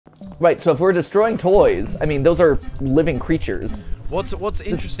Right, so if we're destroying toys, I mean, those are living creatures. What's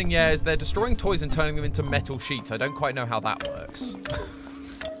interesting, yeah, is they're destroying toys and turning them into metal sheets. I don't quite know how that works.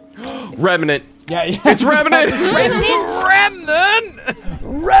 Remnant. Yeah, It's Remnant! Remnant!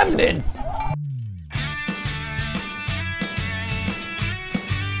 Remnants!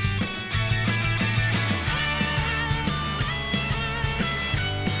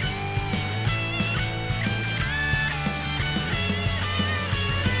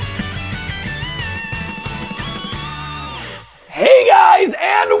 Hey guys,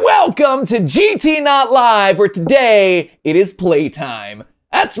 and welcome to GTLive, where today it is playtime.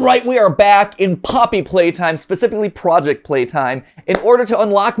 That's right, we are back in Poppy Playtime, specifically Project Playtime, in order to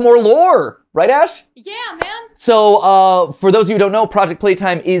unlock more lore. Right, Ash? Yeah, man. So, for those of you who don't know, Project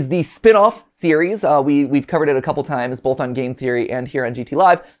Playtime is the spin-off series. We've covered it a couple times, both on Game Theory and here on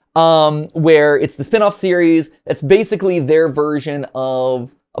GTLive, where it's the spin-off series. It's basically their version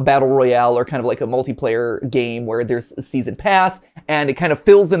of a battle royale, or kind of like a multiplayer game where there's a season pass, and it kind of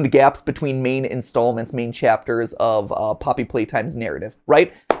fills in the gaps between main installments, main chapters of Poppy Playtime's narrative,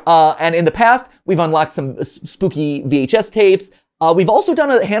 right? And in the past, we've unlocked some spooky VHS tapes. We've also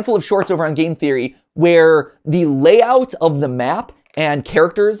done a handful of shorts over on Game Theory where the layout of the map and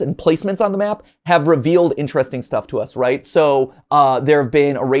characters and placements on the map have revealed interesting stuff to us, right? So there have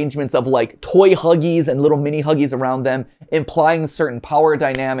been arrangements of like toy Huggies and little mini Huggies around them, implying certain power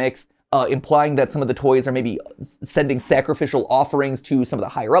dynamics, implying that some of the toys are maybe sending sacrificial offerings to some of the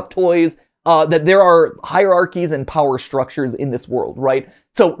higher up toys, that there are hierarchies and power structures in this world, right?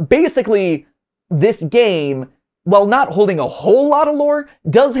 So basically, this game, while not holding a whole lot of lore,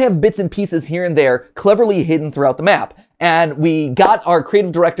 does have bits and pieces here and there cleverly hidden throughout the map. And we got our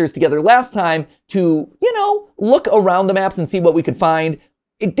creative directors together last time to, you know, look around the maps and see what we could find.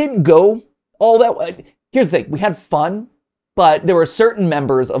 It didn't go all that way. Here's the thing, we had fun, but there were certain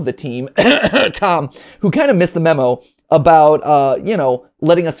members of the team, Tom, who kind of missed the memo about, you know,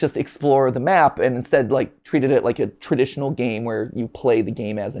 letting us just explore the map and instead, like, treated it like a traditional game where you play the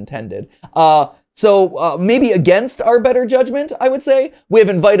game as intended. So maybe against our better judgment, I would say, we have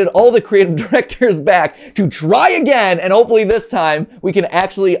invited all the creative directors back to try again, and hopefully this time we can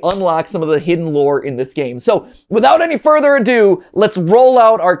actually unlock some of the hidden lore in this game. So without any further ado, let's roll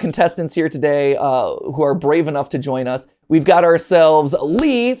out our contestants here today who are brave enough to join us. We've got ourselves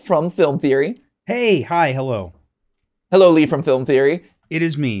Lee from Film Theory. Hey, hi, hello. Hello, Lee from Film Theory. It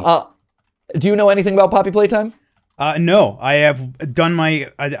is me. Do you know anything about Poppy Playtime? No, I have done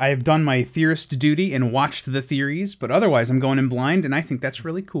my theorist duty and watched the theories, but otherwise I'm going in blind, and I think that's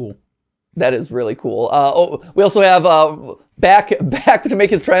really cool. That is really cool. We also have back to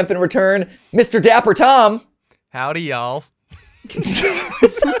make his triumphant return, Mr. Dapper Tom. Howdy, y'all. Gotta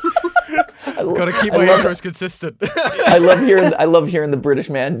keep my intros consistent. I love hearing the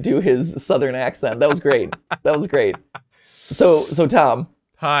British man do his southern accent. That was great. That was great. So Tom.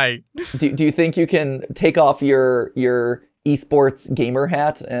 Hi. Do you think you can take off your esports gamer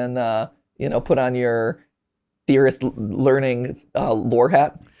hat and you know, put on your theorist learning lore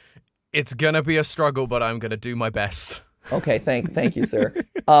hat? It's gonna be a struggle, but I'm gonna do my best. Okay, thank you, sir.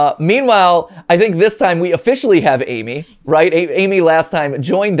 Meanwhile, I think this time we officially have Amy, right? Amy last time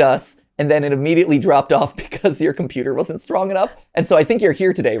joined us, and then it immediately dropped off because your computer wasn't strong enough. And so I think you're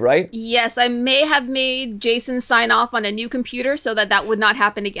here today, right? Yes, I may have made Jason sign off on a new computer so that would not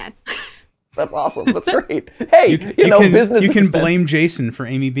happen again. That's awesome. That's great. Hey, you know, business You can expense. blame Jason for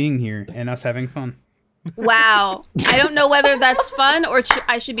Amy being here and us having fun. Wow. I don't know whether that's fun or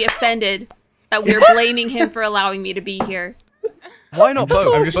I should be offended that we're blaming him for allowing me to be here. Why not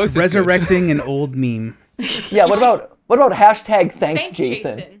both? I'm just resurrecting an old meme. Yeah, what about hashtag thanks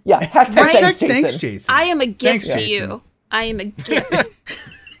Jason? Yeah, hashtag thanks Jason. I am a gift Thanks, to you. I am a gift.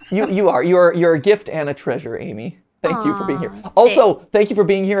 You're a gift and a treasure, Amy. Thank you for being here. Also, thank you for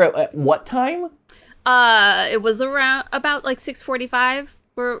being here at what time? It was about like 6:45.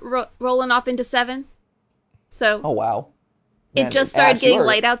 We're rolling off into 7. So. Oh wow. Man, it just started getting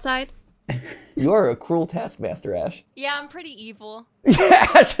light outside. You are a cruel taskmaster, Ash. Yeah, I'm pretty evil. Yeah,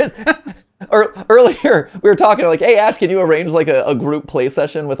 Ash. Earlier, we were talking like, hey, Ash, can you arrange like a group play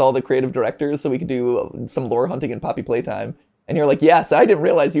session with all the creative directors so we could do some lore hunting in Poppy Playtime? And you're like, yes. I didn't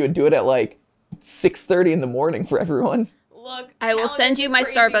realize you would do it at like 6:30 in the morning for everyone. Look, I will send you my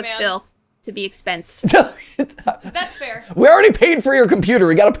Starbucks bill to be expensed. That's fair. We already paid for your computer.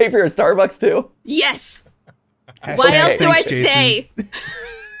 We got to pay for your Starbucks too. Yes. What else do I say?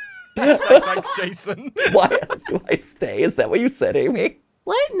 Thanks, Jason. Why else do I stay? Is that what you said, Amy?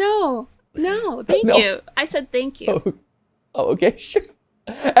 What? No. Thank you. I said thank you. Oh, okay, sure.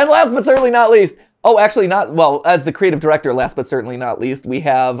 And last but certainly not least, Oh, actually not. Well, as the creative director, last but certainly not least, we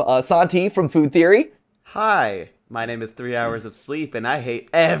have Santi from Food Theory. Hi, my name is 3 Hours of Sleep, and I hate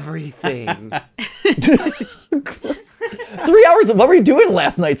everything. 3 hours of what were you doing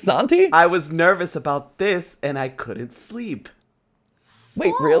last night, Santi? I was nervous about this, and I couldn't sleep.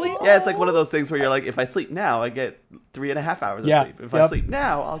 Wait, really? Yeah, it's like one of those things where you're like, if I sleep now, I get 3.5 hours of sleep. If I sleep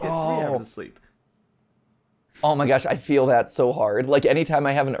now, I'll get 3 hours of sleep. Oh my gosh, I feel that so hard. Like anytime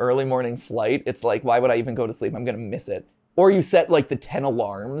I have an early morning flight, it's like, why would I even go to sleep? I'm gonna miss it. Or you set like the 10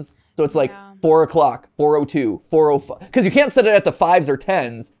 alarms. So it's like 4 o'clock, 4:02, 4:05. Because you can't set it at the 5s or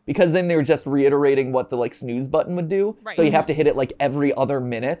 10s because then they're just reiterating what the like snooze button would do. Right. So you have to hit it like every other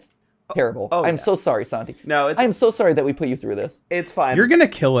minute. Terrible. I'm so sorry, Santi. No, I'm so sorry that we put you through this. It's fine. You're gonna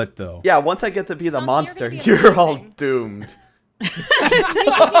kill it though. Yeah, once I get to be the Santi, monster, you're gonna be you're all amazing. doomed.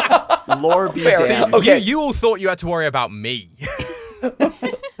 Lore be Fair. damned. Okay. You all thought you had to worry about me.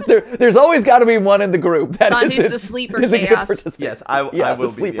 There's always got to be one in the group that Santi's isn't- the sleeper isn't good chaos. participant. Yes, I Yeah, will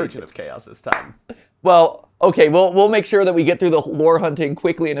the be the sleeper. agent of chaos this time. Well, okay, we'll make sure that we get through the lore hunting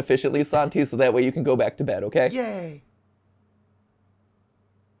quickly and efficiently, Santi, so that way you can go back to bed, okay? Yay.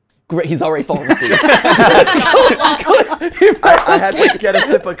 Great, he's already fallen asleep. I had to get a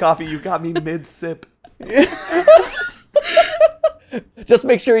sip of coffee. You got me mid-sip. Just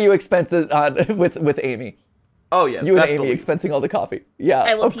make sure you expense it with Amy. Oh, yes. You and best Amy belief. expensing all the coffee. Yeah,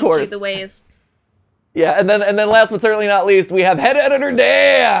 I will of teach course. you the ways. Yeah, and then last but certainly not least, we have head editor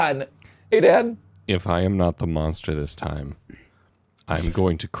Dan. Hey, Dan. If I am not the monster this time, I'm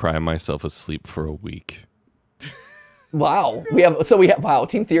going to cry myself asleep for a week. Wow, wow.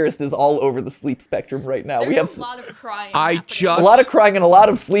 Team Theorist is all over the sleep spectrum right now. We have There's a lot of crying. I happening. just a lot of crying and a lot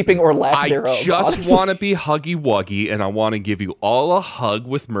of sleeping or lack I thereof. just honestly. want to be huggy wuggy, and I want to give you all a hug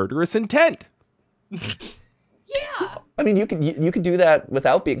with murderous intent. Yeah. I mean, you could do that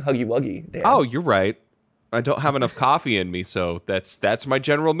without being huggy wuggy, Dan. Oh, you're right. I don't have enough coffee in me, so that's my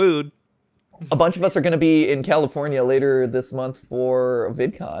general mood. A bunch of us are going to be in California later this month for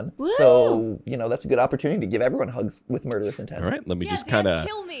VidCon. Woo! So, that's a good opportunity to give everyone hugs with murderous intent. All right, let me Yeah, just Dan, kind of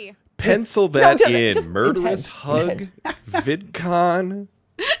kill me. pencil that in. just Murderous hug, VidCon,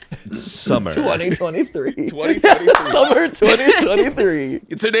 summer 2023. 2023. Summer 2023.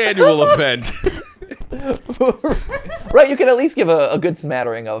 It's an annual event. Right, you can at least give a good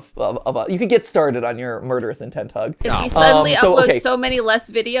smattering of you could get started on your murderous intent hug. If you suddenly upload okay. so many less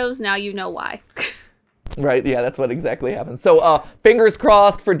videos, now you know why. Right, yeah, that's what exactly happens. So, fingers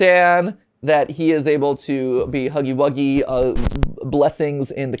crossed for Dan that he is able to be huggy wuggy.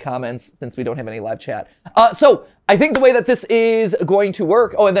 Blessings in the comments since we don't have any live chat. So, I think the way that this is going to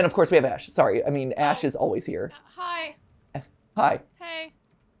work. Oh, and then of course we have Ash. Sorry, I mean Ash is always here. Hi. Hi, Hey.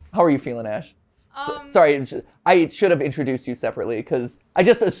 how are you feeling, Ash? Sorry, I should have introduced you separately because I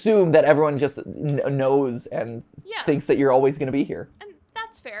just assume that everyone just knows and Yeah. thinks that you're always going to be here. And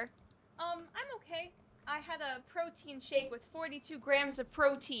that's fair. I'm okay. I had a protein shake with 42 grams of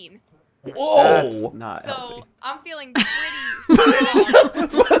protein. Whoa! That's not So healthy. I'm feeling pretty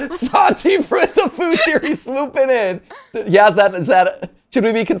strong. Santi for the food theory swooping in. Yeah, is that? Should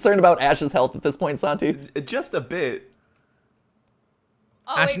we be concerned about Ash's health at this point, Santi? Just a bit.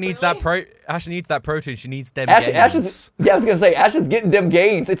 Oh, Ash wait, needs really? Ash needs that protein. She needs them Ash gains. is. Yeah, I was gonna say Ash is getting them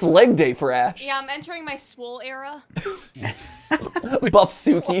gains. It's leg day for Ash. Yeah, I'm entering my swole era. Buff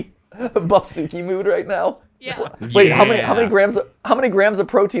Suki mood right now. Yeah. Wait, how many grams of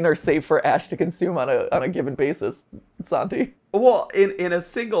protein are safe for Ash to consume on a given basis, Santi? Well, in a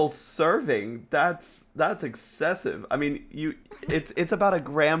single serving, that's excessive. I mean, it's about a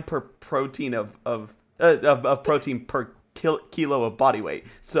gram per protein of protein per kilo of body weight.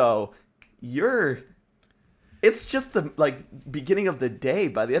 So it's just the beginning of the day.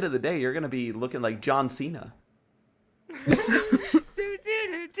 By the end of the day, you're gonna be looking like John Cena.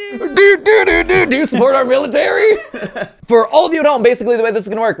 Do you support our military? For all of you at home, basically the way this is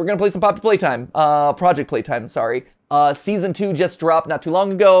gonna work, we're gonna play some Poppy Playtime. Project Playtime, sorry. Season 2 just dropped not too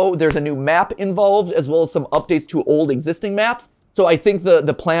long ago. There's a new map involved, as well as some updates to old existing maps. So I think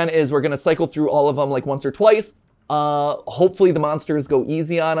the plan is we're gonna cycle through all of them like once or twice. Hopefully the monsters go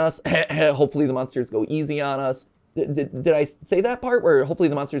easy on us. Hopefully the monsters go easy on us. Did I say that part? Where hopefully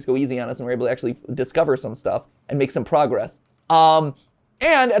the monsters go easy on us and we're able to actually discover some stuff and make some progress.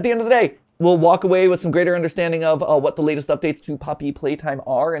 And at the end of the day, we'll walk away with some greater understanding of what the latest updates to Poppy Playtime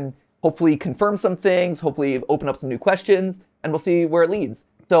are and hopefully confirm some things, hopefully open up some new questions, and we'll see where it leads.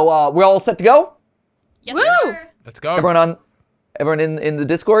 So we're all set to go? Yes, Woo! sir. Let's go. Everyone in the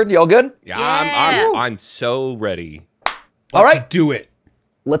Discord, you all good? Yeah, I'm so ready. All right. Do it.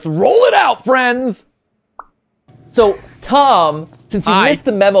 Let's roll it out, friends! So, Tom, since you Hi. missed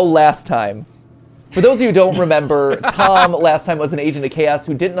the memo last time, For those of you who don't remember, Tom last time was an agent of chaos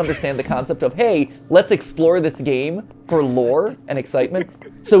who didn't understand the concept of, hey, let's explore this game for lore and excitement.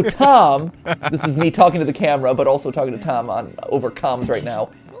 So Tom, this is me talking to the camera, but also talking to Tom on over comms right now.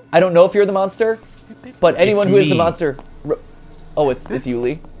 I don't know if you're the monster, but anyone who is the monster... Oh, it's you,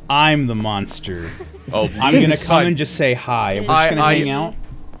 Lee. I'm the monster. Oh, I'm gonna come and just say hi. We're just gonna hang out.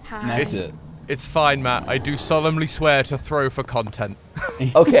 Hi. And that's it. It's fine, Matt. I do solemnly swear to throw for content.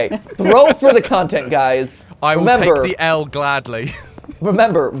 Okay, throw for the content, guys. I will take the L gladly.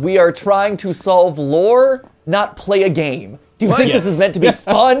 Remember, we are trying to solve lore, not play a game. Do you think this is meant to be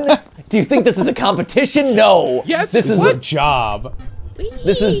fun? Do you think this is a competition? No. Yes, this is a job.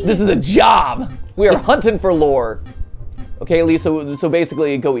 This is a job. We are hunting for lore. Okay, Lee. So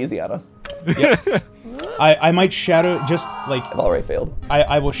basically, go easy on us. Yep. I might shadow just like I've already failed.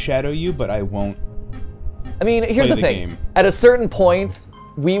 I will shadow you, but I won't. I mean, here's play the the thing. game. At a certain point,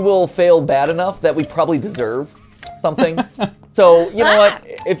 we will fail bad enough that we probably deserve something. So you know what?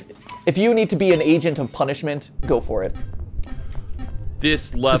 If you need to be an agent of punishment, go for it.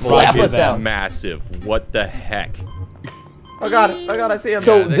 This level Slap is us down. massive. What the heck? Oh god, I see him.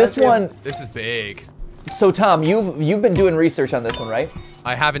 So this one. This is big. So Tom, you've been doing research on this one, right?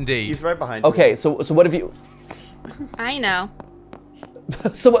 I have indeed. He's right behind you. Okay, so what have you? I know.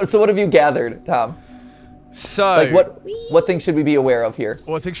 So what have you gathered, Tom? So, Like what things should we be aware of here?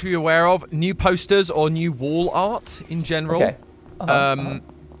 what things should we be aware of? New posters or new wall art in general. Okay.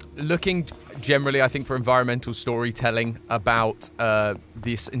 Looking generally, I think, for environmental storytelling about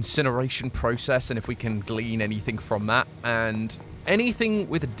this incineration process and if we can glean anything from that. And anything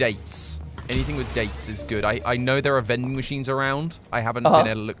with dates. Anything with dates is good. I know there are vending machines around. I haven't been able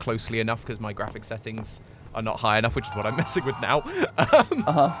to look closely enough because my graphic settings are not high enough, which is what I'm messing with now.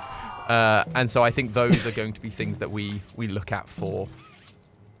 And so I think those are going to be things that we look at for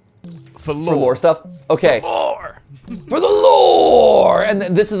lore. For lore stuff? Okay. Lore! For the lore! And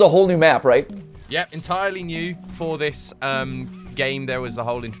this is a whole new map, right? Yep, entirely new for this game. There was the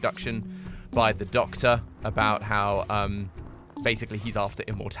whole introduction by the Doctor about how basically he's after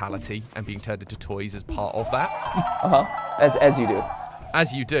immortality and being turned into toys as part of that. As you do.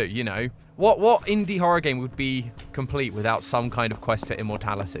 As you do, you know. What indie horror game would be complete without some kind of quest for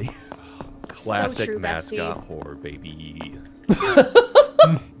immortality? Classic true, mascot bestie. horror, baby.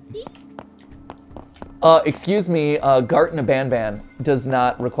 Excuse me, Gart in a Ban does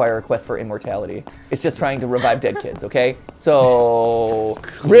not require a quest for immortality. It's just trying to revive dead kids, okay? So,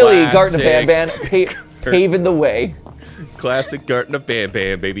 really, Gart in a Ban paving the way. Classic Garten of Bam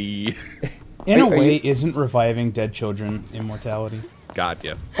Bam, baby. In a Are way, you- isn't reviving dead children immortality? Got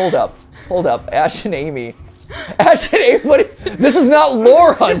ya. Hold up. Ash and Amy. Ash and Amy, this is not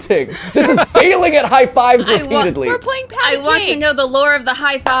lore hunting. This is failing at high fives repeatedly. We're playing patty I want to cake. know the lore of the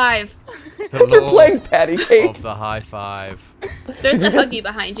high five. The We're lore playing patty cake. of the high five. There's a huggy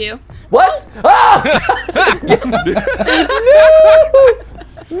behind you. What? Ah!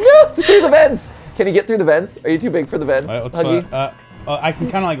 No! Through the vents. Can you get through the vents? Are you too big for the vents, Huggy? I can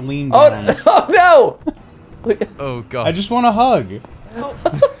kind of like lean down. Oh no! Oh god. I just want a hug. Oh,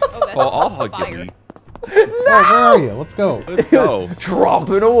 that's Oh, I'll hug fire. you. Oh, where are you? Let's go. Let's go.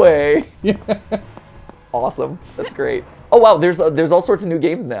 Tromping away. Awesome. That's great. Oh wow, there's all sorts of new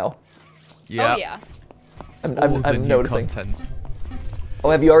games now. Yeah. Oh yeah. All the I'm new noticing. content. Oh,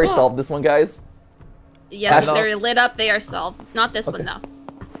 have you already solved this one, guys? Yes, Ash- they're lit up. They are solved. Not this one though.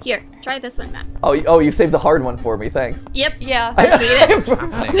 Here, try this one, Matt. Oh, you saved the hard one for me. Thanks. Yep. Yeah. I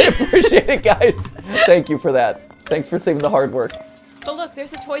Happening. appreciate it, guys. Thank you for that. Thanks for saving the hard work. But look,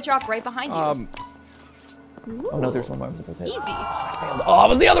 there's a toy drop right behind you. Oh no, there's one more. Easy. Oh, it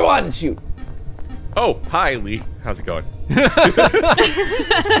was the other one. Shoot. Oh, hi, Lee. How's it going?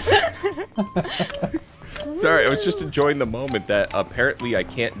 Sorry, I was just enjoying the moment that apparently I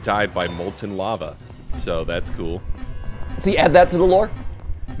can't die by molten lava. So that's cool. See, add that to the lore.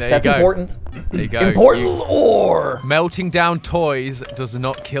 There That's you go. important. There you go. Important You- lore. melting down toys does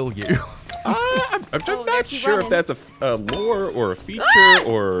not kill you. I'm Oh, not there keep sure if running. that's a lore or a feature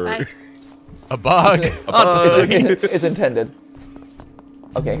or... Bye. A bug. It's intended.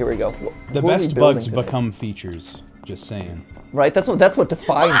 Okay, here we go. The Who are we best building bugs today? become features. Just saying. Right, that's what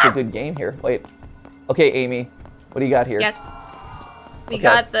defines a good game here. Wait. Okay, Amy, what do you got here? Yes. We Okay.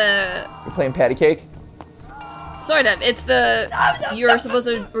 got the You're playing patty cake? sort of. It's the you're supposed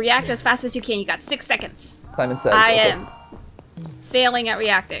to react as fast as you can. You got 6 seconds. Simon says. I okay. am failing at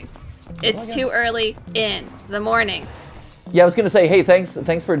reacting. It's too early in the morning. Yeah, I was gonna say, hey,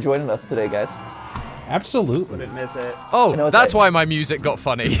 thanks for joining us today, guys. Absolutely. Didn't miss it. Oh, know, it's that's like- why my music got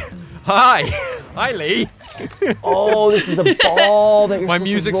funny. Hi. Hi, Lee. Oh, this is a ball that you're My supposed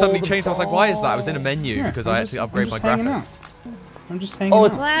to music roll suddenly the changed. I was like, why is that? I was in a ball. menu Here, because I'm I just- actually I'm upgraded my just hanging out. graphics. I'm just hanging Oh,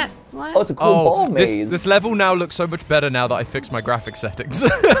 out. it's What? oh, it's a cool ball this, maze. this level now looks so much better now that I fixed my graphic settings.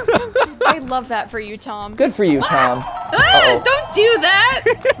 I love that for you, Tom. Good for you, Tom. Ah, don't do that!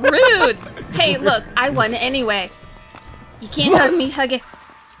 Rude! Hey, look, I won anyway. You can't hug me, hug it.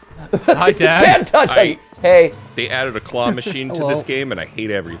 Hi, Dad. Can't touch I- it. Hey, They added a claw machine to Hello. this game, and I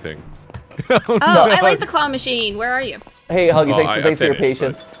hate everything. Oh, I like the claw machine. Where are you? hey, Huggy, Oh, thanks, I thanks for your finished,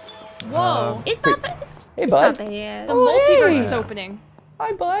 patience. Whoa. It's not bad. Hey, It's bud. not bad. The multiverse hey. is opening.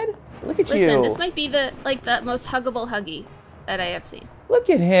 Hi, bud. Look at Listen, you. this might be the most huggable huggy that I have seen. Look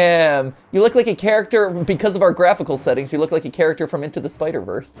at him. You look like a character, because of our graphical settings, you look like a character from Into the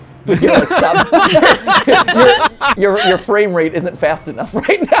Spider-Verse. You're like, stop. your frame rate isn't fast enough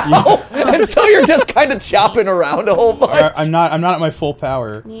right now. And so you're just kind of chopping around a whole bunch. I'm not at my full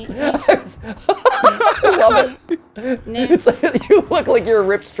power. I love it. It's like, you look like you're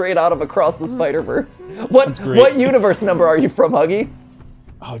ripped straight out of Across the Spider-Verse. What great. universe number are you from, Huggy?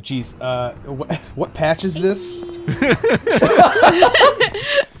 Oh jeez. What patch is this?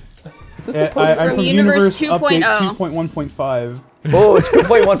 Is this supposed I'm From from Universe Universe Update 2.0. 2.1.5. Oh, it's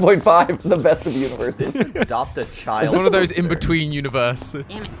 2.1.5, the best of universes. Adopt a child. It's one of those poster. in-between universe.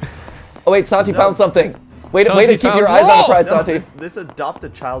 Damn it. Oh wait, Santi found something. Way to Santi keep found- your eyes on the Whoa! prize, No, Santi. this adopt a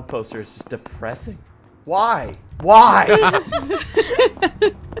child poster is just depressing. Why? Why?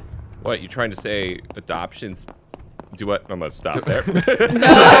 What, you trying to say adoptions? Do what? I'm gonna stop there. Don't go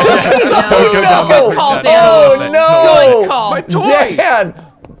No! down that route, Call Dad. Oh It's not worth it. no! Good call. My toy! Dan!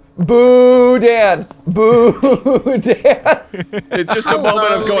 Boo, Dan! Boo, Dan! It's just a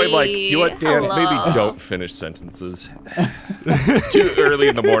moment of going like, do you know what, Dan? Hello. Maybe don't finish sentences. It's too early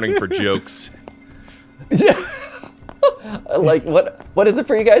in the morning for jokes. Like, what is it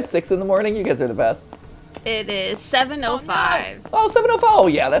for you guys? 6 in the morning? You guys are the best. It is 7:05. Oh, 7:05. Oh,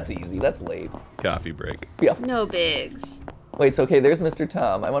 yeah, that's easy. That's late. Coffee break. Yeah. No bigs. Wait, so okay, there's Mr.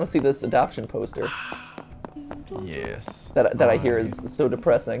 Tom. I want to see this adoption poster Yes. that I hear is so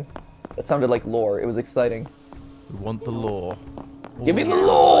depressing. That sounded like lore. It was exciting. We want the law. Give me the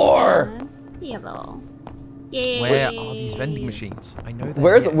lore! Yellow. Yay. Where are these vending machines? I know they're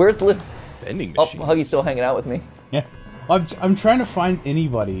Where's here. Vending Oh, machines. Huggy's still hanging out with me. Yeah. I'm trying to find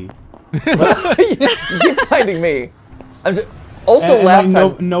anybody. You keep finding me. I'm just, also, And, last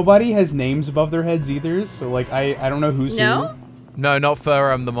like, time. nobody has names above their heads either, so like I don't know who's No? who. No, not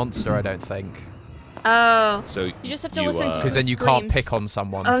for the monster, I don't think. Oh. So You just have to listen to Because who then you can't screams. pick on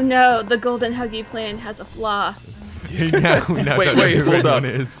someone. Oh no, the golden huggy plan has a flaw. Yeah, we now Wait, don't know wait, who hold anyone on.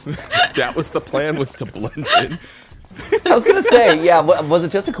 is. That was the plan, was to blend in. I was gonna say, yeah, was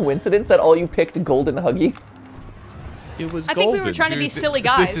it just a coincidence that all you picked Golden Huggy? It was I think we golden. were trying to be Dude, silly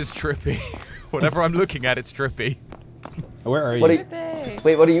guys. This is trippy. Whatever I'm looking at, it's trippy. Where are you? What are you, Trippy.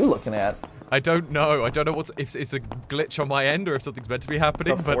 wait, what are you looking at? I don't know. I don't know if it's a glitch on my end or if something's meant to be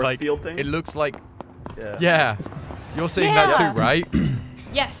happening, The but force like field thing? it looks like Yeah. yeah. You're seeing that Yeah. too, right?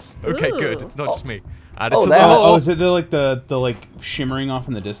 Yes. Okay, good. Ooh. It's not just me. Add it Oh, to that- the lore. Oh, is it the like shimmering off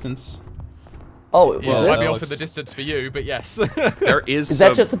in the distance? Oh, was Yeah, it this? might be that off in looks- the distance for you, but yes. There is Is some,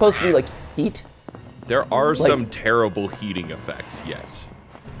 that just supposed to be like heat? there are like- some terrible heating effects, yes.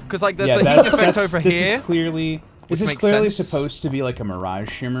 Because like there's yeah, a heat that's, effect over this here. Is clearly which this is makes clearly sense. supposed to be like a mirage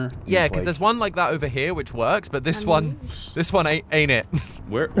shimmer. and Yeah, it's because like- there's one like that over here which works, but this one ain't it.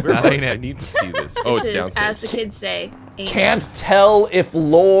 Where's That ain't I it. need to see this. Oh, This it's is, downstairs. as the kids say, ain't Can't tell if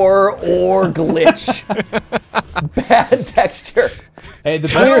lore or glitch. Bad texture. Hey, the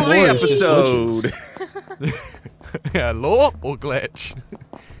Title best of the lore is just glitches. episode. Yeah, lore or glitch.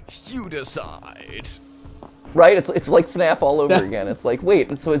 You decide. Right? It's like FNAF all over again. It's like,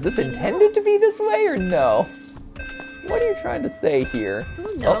 wait, so is this intended to be this way or no? What are you trying to say here?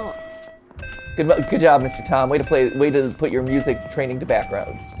 Oh, no. Good job, Mr. Tom. Way to put your music training to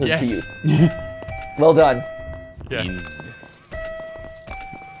background to Yes. use. Well done. Yeah.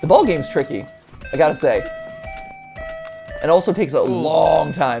 The ball game's tricky, I gotta say. And also takes a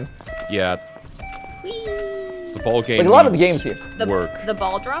long time. Yeah, Whee! the ball game. Like a lot of the needs games here. The, work. the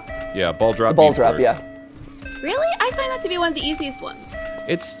ball drop? Yeah, ball drop. The ball needs drop, work. yeah. Really? I find that to be one of the easiest ones.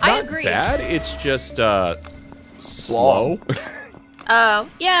 It's I not agree. bad. It's just slow. Oh,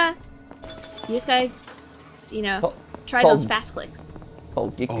 yeah. You just gotta, you know, Oh, try called- those fast clicks. Oh,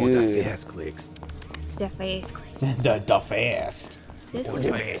 get Oh, good. the fast clicks. The fast clicks. the fast. This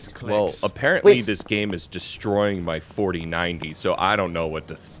is Well, apparently Wait. this game is destroying my 4090, so I don't know what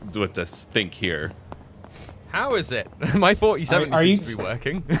to think here. How is it? My 4070 Are you seems to be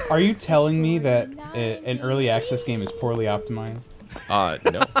working. Are you telling me that an early access game is poorly optimized?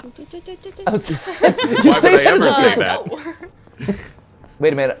 No. I was- Why would I ever say that?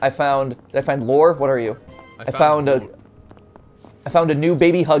 Wait a minute. Did I find Lore? What are you? I found a new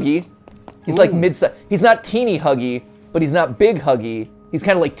baby Huggy. He's like mid-size. He's not teeny Huggy, but he's not big Huggy. He's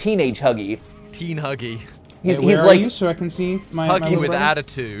kind of like teenage Huggy. Teen Huggy. He's Where like are you so I can see my Huggy my with brother?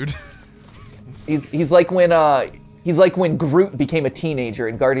 attitude. he's like when Groot became a teenager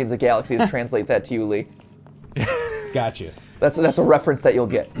in Guardians of the Galaxy. To translate that to you, Lee. Gotcha. That's a reference that you'll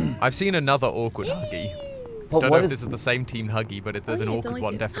get. I've seen another awkward Huggy. But Don't what know if is? this is the same Teen Huggy, but there's an yeah, it's awkward only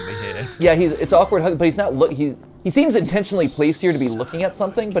one two. definitely here. Yeah, it's awkward Huggy, but he's not he seems intentionally placed here to be looking at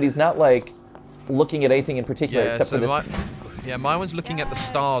something, but he's not like looking at anything in particular Yeah, except so for this. my one's looking at the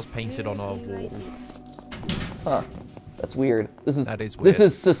stars painted on our wall. Huh. That's weird. This is That is This weird.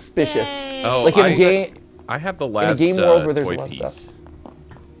 is suspicious. Yay. Oh, Like in a game. I have the last game world where there's a toy lot of piece. stuff.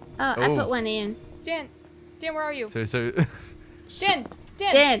 Oh, I Oh. put one in. Dan, where are you? So Dan,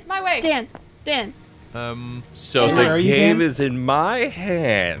 Dan, my way. Dan. So Where the are you, game Dan? is in my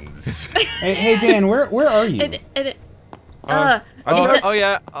hands. Hey Dan, where are you? oh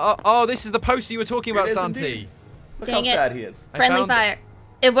yeah. Oh, this is the poster you were talking about, It is Santi. indeed. Look Dang how it. sad he is. I Friendly found fire.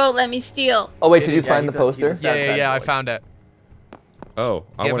 It won't let me steal. Oh wait, did you Yeah, find he's the a- he's a poster? sad Yeah, I boy. found it. Oh,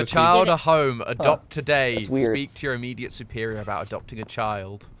 I Give want a to see. child Get a it. home. Adopt today. That's weird. Speak to your immediate superior about adopting a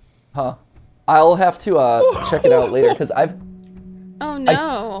child. Huh. I'll have to check it out later because Oh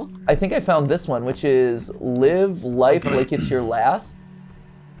no. I think I found this one, which is live life like it's your last.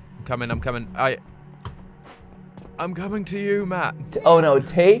 I'm coming. I'm coming to you, Matt. Oh no,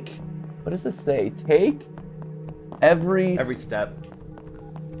 take. What does this say? Take every Step.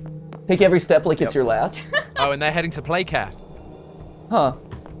 take every step like it's your last. Oh, and they're heading to Playcare. Huh.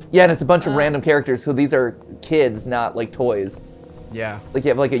 Yeah, and it's a bunch of random characters, so these are kids, not like toys. Yeah. Like you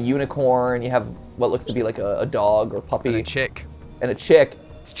have like a unicorn, you have what looks to be like a dog or puppy, And a chick. and a chick.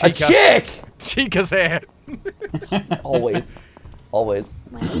 It's A Chica. chick! Chica's here. Always. Always.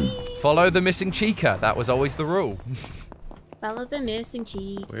 Follow the missing Chica. That was always the rule. Follow the missing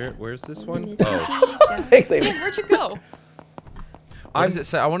cheek. Where's this The one? missing Oh, cheek. Thanks, Amy. Dan, where'd you go? What does it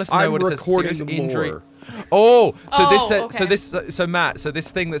say? I want to know I'm what it says. recording Serious the injury. lore. Oh, so this Oh, said, okay. so Matt, so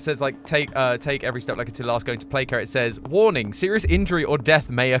this thing that says like take every step like it's your last going to Playcare. It says warning: serious injury or death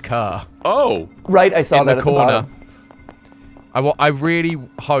may occur. Oh, Right, I saw in that the at corner. the bottom. I really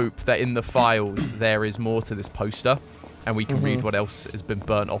hope that in the files there is more to this poster, and we can read what else has been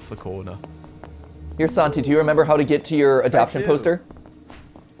burnt off the corner. Here, Santi, do you remember how to get to your adoption do. poster?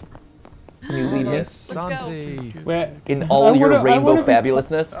 Can you lead me Let's go. Santi. Wait, in all your I rainbow wanna be-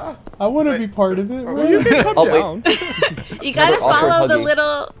 fabulousness? I want to be part of it. Oh wait, You gotta Another awkward follow the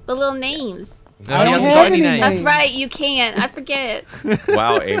Huggy. little names. No, I he don't hasn't have got any any names. That's Nice. right, you can't. I forget.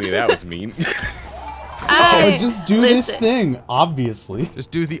 wow, Amy, that was mean. I just do this Listen. thing, obviously. Just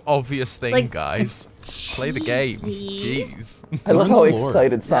do the obvious thing, like- guys. Play the game. Jeez. Jeez. I love Learn how the lore.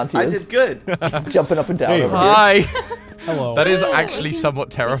 Excited Santi I is. did good. He's jumping up and down Hey. over here. Hi. Hello. That is Ooh, actually we can- somewhat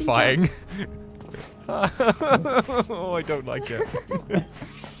we can terrifying. Oh, I don't like it.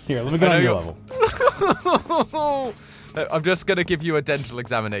 Here, let me get I on know your you're- level. I'm just gonna give you a dental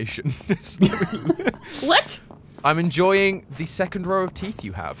examination. What? I'm enjoying the second row of teeth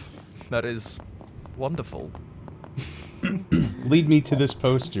you have. That is wonderful. Lead me to this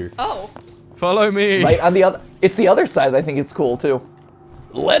poster. Oh, Follow me. Right on the other, it's the other side. I think it's cool too.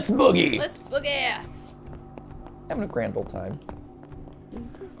 Let's boogie. let's boogie. Having a grand old time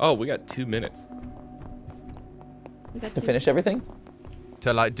Oh, we got 2 minutes. We got to two. finish everything.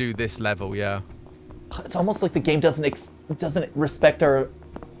 To like do this level, yeah. It's almost like the game doesn't respect our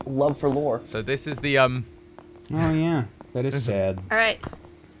love for lore. So this is the Oh yeah, that is sad. All right,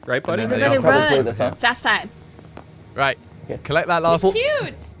 Right, buddy? And then everybody Probably play run. this, huh? Fast time. right. Okay. Collect that last. Well,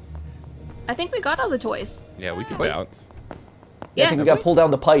 Cute. I think we got all the toys. Yeah, we can Wait. bounce. I Yeah. think we got to pull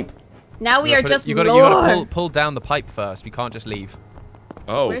down the pipe. Now we are Put it- just you Lord. gotta pull down the pipe first. We can't just leave.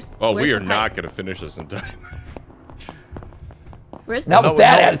 Oh, Where's we the are not pipe? going to finish this in time. Where's Not the with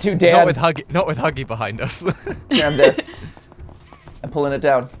that attitude, Dan. Not with Huggy behind us. Here, I'm there. I'm pulling it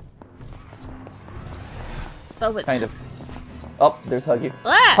down, oh, with kind of. Oh, there's Huggy.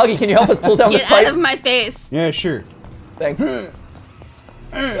 Ah! Huggy, can you help us pull down this Get pipe? out of my face. Yeah, sure. Thanks.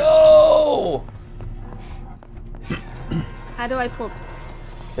 No! How do I pull?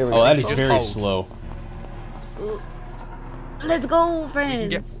 There we Oh, go. that is Just very hold. slow. Ooh. Let's go,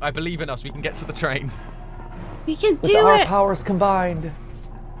 friends. I believe in us. We can get to the train. We can With do our it. powers combined.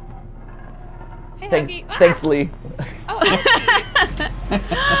 Hey, Thanks, Huggy. Ah! thanks, Lee. Oh,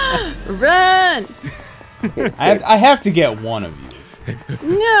 Run. Okay, escape. I have to get one of you.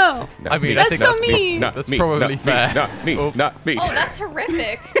 No. I mean, I That's think so that's mean. That's probably fair. Not me. Oh. Not me. Oh, that's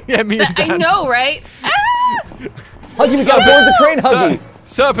horrific. Yeah, me and I Dan. know, right? Ah! Huggy, we gotta board the train, Huggy.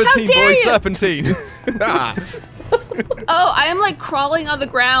 Serpentine, How dare boys, you? serpentine. Oh, I am like crawling on the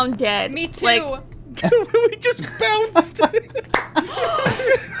ground dead. Me too. Like, We just bounced.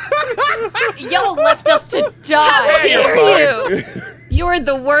 Y'all left us to how die. dare you? You're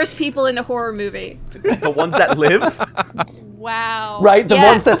the worst people in a horror movie. The ones that live? Wow. Right, the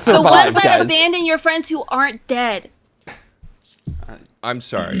Yeah, ones that the survive, ones that guys. abandon your friends who aren't dead. I'm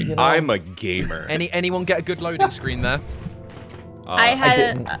sorry. You know- I'm a gamer. Anyone get a good loading screen there? I had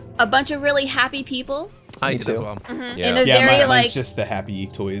didn't. a bunch of really happy people I Me did as too. well. in a Yeah, very mine's like just the happy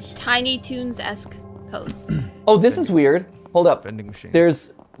toys. Tiny Toons-esque pose. Oh, this is weird. Hold up. Vending machine.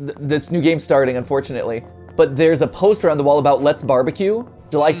 There's this new game starting, unfortunately, but there's a poster on the wall about Let's Barbecue,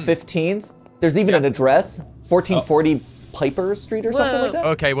 July 15th. There's even an address, 1440 Piper Street or something Whoa. like that.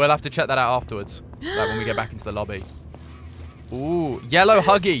 Okay, we'll have to check that out afterwards. Like when we get back into the lobby. Ooh, yellow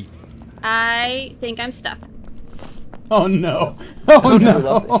Huggy. I think I'm stuck. Oh no! Oh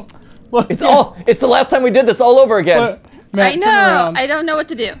no! Look, It's the last time we did this all over again. Look, Matt, I know. turn around. I don't know what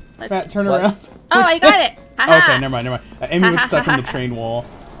to do. Matt, turn What? around. Oh, I got it. Haha. Okay, never mind, never mind. Amy was stuck in the train wall.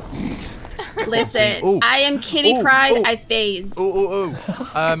 Listen, Ooh. I am Kitty Ooh, Pride. ooh. I phase. Ooh, ooh, ooh. So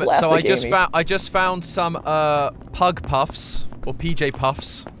Classic I Amy. just found some Pug Puffs or PJ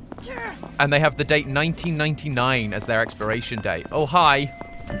Puffs, and they have the date 1999 as their expiration date. Oh hi.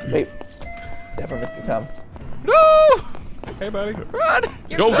 Wait, never, Mr. Tom. No! Hey, buddy. Run!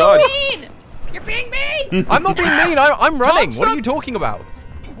 You're Oh, being God. mean. You're being mean. I'm not being mean. I'm running. Tom, What are stop. you talking about?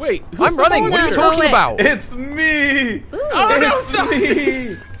 Wait, I'm running. What are you monster? talking Go away. about? It's me!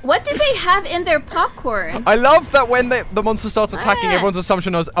 Ooh. What do they have in their popcorn? I love that when the monster starts attacking, Ah. everyone's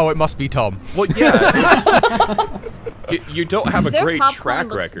assumption is, oh, it must be Tom. Well, yeah. You don't have a Their great popcorn track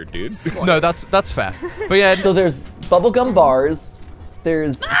looks record, dude. No, that's fair. But yeah, So there's bubblegum bars,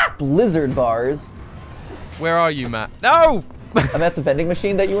 there's blizzard bars. where are you, Matt? No! I'm at the vending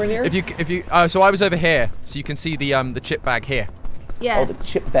machine that you were near. So I was over here, so you can see the chip bag here Yeah. Oh, the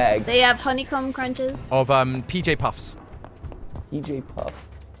chip bag. They have honeycomb crunches. of PJ Puffs, EJ Puffs.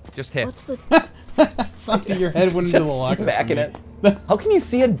 just here. What's the? Something your head went into Just the locker. smacking for it. me. How can you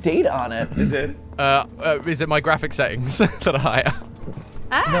see a date on it? It did. Is it my graphic settings that are higher?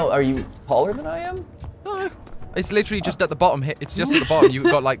 Ah. No, are you taller than I am? No, it's literally just at the bottom. It's just at the bottom. You've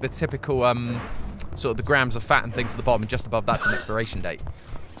got like the typical sort of the grams of fat and things at the bottom, and just above that's an expiration date.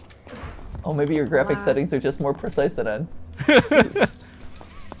 Oh, maybe your graphic Wow. settings are just more precise than mine.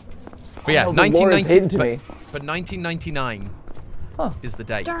 But yeah, Oh, the lore is 1990. hidden to me. But 1999 Huh. is the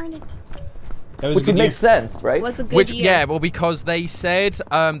date. Darn it. That was Which a would good make year. sense, right? Was a good Which, year. yeah, well, because they said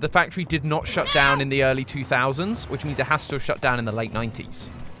the factory did not shut down in the early 2000s, which means it has to have shut down in the late 90s.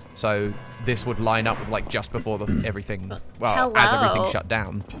 So this would line up with like just before everything, well, as everything Hello. shut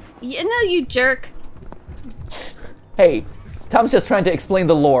down. You know, you jerk. Hey, Tom's just trying to explain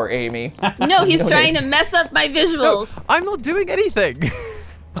the lore, Amy. No, he's No, trying no. to mess up my No, visuals. I'm not doing anything.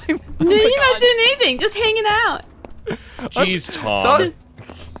 No, you're not doing anything. Just hanging out. Jeez, Tom.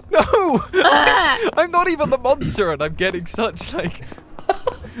 No, Ah. I'm not even the monster, and I'm getting such like.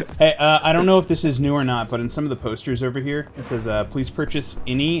 Hey, I don't know if this is new or not, but in some of the posters over here, it says, please purchase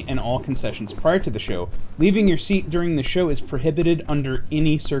any and all concessions prior to the show. Leaving your seat during the show is prohibited under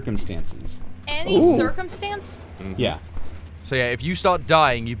any circumstances. Any Ooh. circumstance? Yeah. So yeah, if you start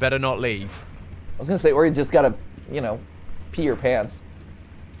dying, you better not leave. I was gonna say, or you just gotta, pee your pants.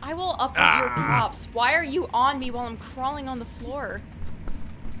 I will upgrade your props. Why are you on me while I'm crawling on the floor?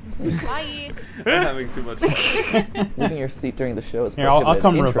 Bye. I'm having too much fun. Leaving your seat during the show is Here, I'll prohibited.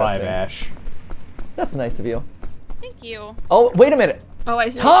 come revive Interesting. Ash. That's nice of you. Thank you. Oh, wait a minute. Oh, I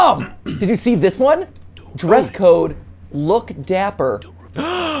see. Tom! Did you see this one? Dress code, look dapper.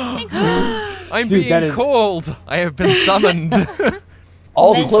 Thanks, man. I'm Dude, that being is- called. I have been summoned.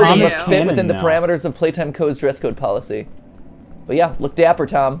 All Meant clothing for must you. fit within the Now. parameters of Playtime Code's dress code policy. But yeah, look dapper,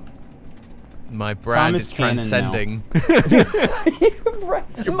 Tom. My brand is is canon now. transcending.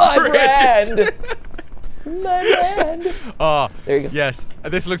 My brand! My brand! Ah, There you go. yes.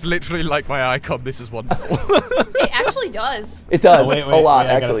 This looks literally like my icon. This is wonderful. It actually does. It does, Oh, wait, a lot,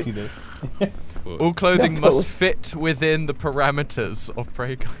 wait, I gotta actually. see this. All clothing Yeah, must totally. fit within the parameters of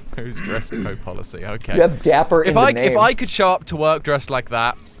Preyco's dress code policy. Okay. You have dapper in if the I name. if I could show up to work dressed like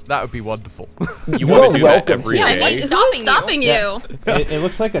that, that would be wonderful. You You're want to do that welcome every to. Yeah, day? what's Who's stopping stopping you? It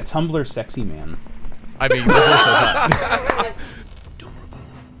looks like a Tumblr sexy man. I mean, there's also that.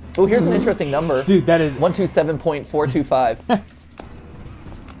 Oh, here's an interesting number. Dude, that is... 127.425.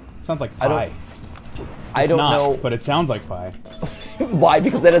 Sounds like I don't- pie. I don't not, know but it sounds like pi. why,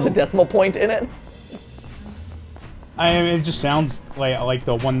 because that has a decimal point in it. I mean, it just sounds like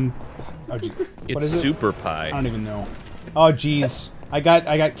the one. Oh, gee, what It's is it? super I pie. don't even know. Oh jeez, I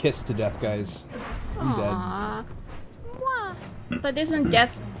got kissed to death, guys. I'm dead. Aww. But isn't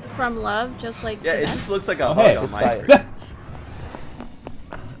death from love just like Yeah, to it death? just looks like a Oh, hug hey. on my Fire. screen.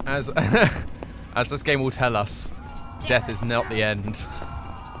 As as this game will tell us, death is not the end.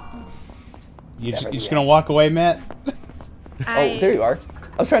 You just gonna walk away, Matt? Oh, there you are.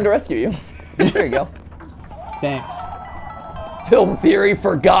 I was trying to rescue you. There you go. Thanks. Film theory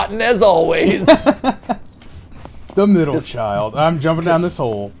forgotten as always. The middle child. I'm jumping down this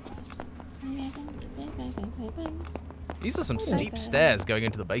hole. These are some steep stairs going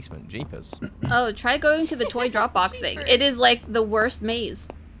into the basement. Jeepers. Oh, try going to the toy Dropbox thing. It is like the worst maze.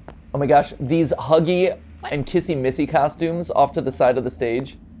 Oh my gosh, these Huggy and Kissy Missy costumes off to the side of the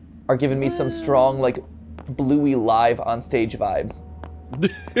stage are giving me some strong, like, Bluey live on stage vibes.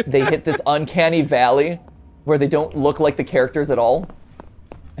 They hit this uncanny valley where they don't look like the characters at all.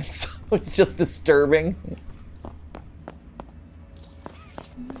 And so it's just disturbing.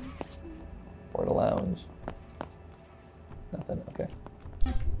 Portal Lounge. Nothing, okay.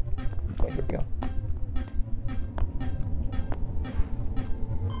 Okay, here we go.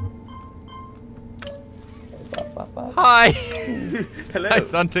 Hi. Hello. Hi,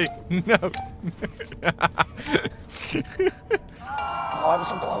 Santi. No. Oh, I'm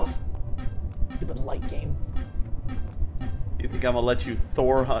so close. Stupid light game. You think I'm gonna let you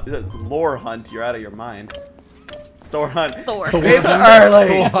Thor hunt, lore hunt? You're out of your mind. Thor hunt. Thor. It's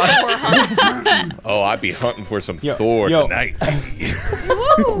early. Oh, I'd be hunting for some Yo, Thor yo. tonight. All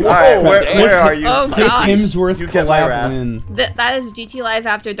right, where are you? Oh, Chris gosh. Hemsworth You get my collab wrath. win. That is GTLive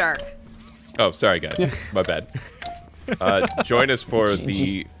After Dark. Oh, sorry guys, my bad. Join us for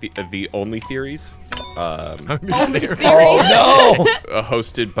the only theories, Oh no!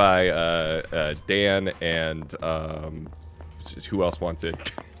 hosted by Dan and who else wants it?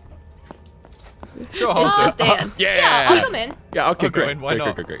 Sure, It's hold just it. Dan. Yeah, I'll come in. yeah. Okay, I'll go great. in, why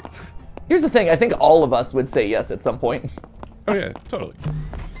not? Great. Here's the thing, I think all of us would say yes at some point. Oh yeah, totally.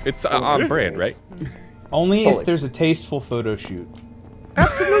 It's on brand, right? Only Totally. if there's a tasteful photo shoot.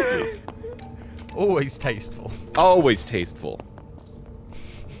 Absolutely. Always tasteful. Always tasteful.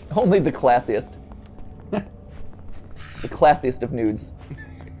 Only the classiest. The classiest of nudes.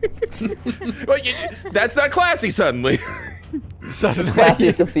 But that's not classy suddenly. Suddenly.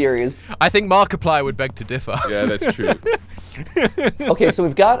 Classiest of theories. I think Markiplier would beg to differ. Yeah, that's true. Okay, so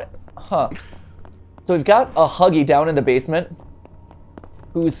we've got, So we've got a Huggy down in the basement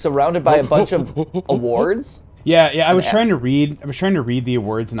who's surrounded by a bunch of awards. Yeah. I was app. trying to read. I was trying to read the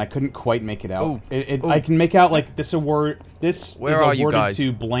awards, and I couldn't quite make it out. Ooh. I can make out like this award. This Where is are you awarded guys?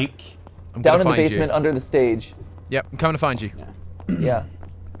 to blank. I'm Down gonna in the find basement you. under the stage. Yep, I'm coming to find you. Yeah,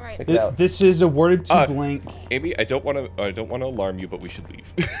 Right. check it out. This is awarded to blank Amy, I don't want to alarm you, but we should leave.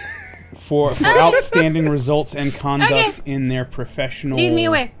 for outstanding results and conduct in their professional. Lead me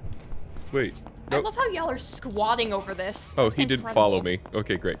away. Wait. I Nope. love how y'all are squatting over this. Oh, That's he didn't incredible. follow me.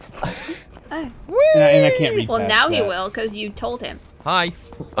 Okay, great. And I can't read. Well, past now he that. will, because you told him. Hi.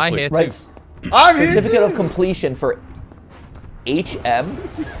 I hear Right. too. Certificate of completion for HM.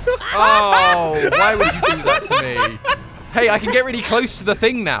 Oh, why would you do that to me? Hey, I can get really close to the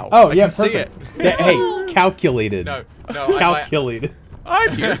thing now. Oh I yeah, can see perfect. it. Yeah, hey, calculated. No, I calculated.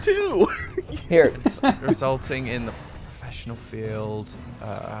 I'm here too. Here. resulting in the professional field.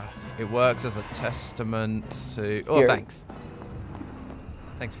 It works as a testament to. Oh, Here. thanks.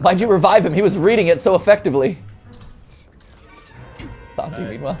 Thanks for Why'd you revive him? He was reading it so effectively. Santi,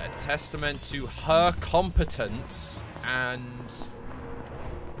 meanwhile. a testament to her competence and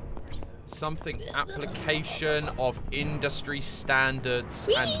something application of industry standards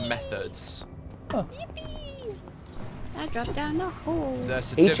and methods. I dropped down the hole. The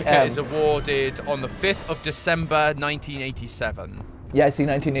certificate HM. is awarded on the 5th of December 1987. Yeah, I see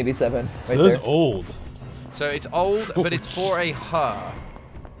 1987 So right those there. old. So it's old, but it's for a her.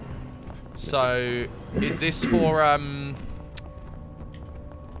 So is this for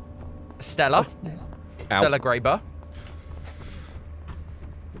Stella? Stella Graber.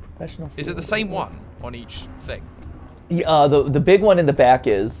 Professional Is it the field. same one on each thing? Yeah, the big one in the back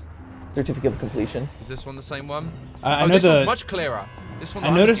is certificate of completion. Is this one the same one? I Oh, know this one's the. much clearer. This one. I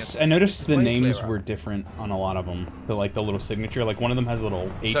noticed the way names clearer. were different on a lot of them. The little signature. Like one of them has a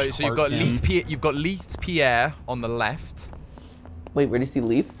little H. So you've heart got M. You've got Leith Pierre on the left. Wait, where do you see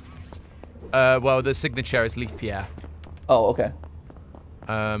Leaf? Well, the signature is Leith Pierre. Oh, okay.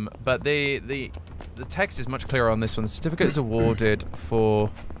 But the text is much clearer on this one. The certificate is awarded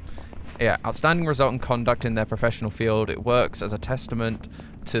for outstanding result and conduct in their professional field. It works as a testament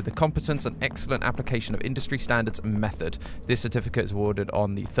to the competence and excellent application of industry standards and method. This certificate is awarded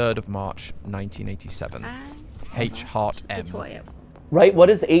on the 3rd of March, 1987. H. Hart M. Right? What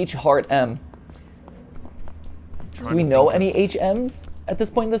is H. Hart M? Do we know any HMs at this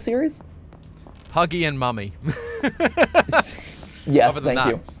point in the series? Huggy and Mummy. Yes, thank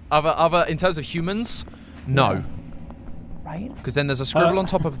you. Other in terms of humans, no. Yeah. Right? Because then there's a scribble on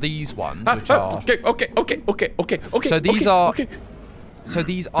top of these ones, which are. Okay. So these are. So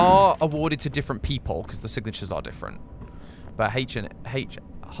these are awarded to different people because the signatures are different. But H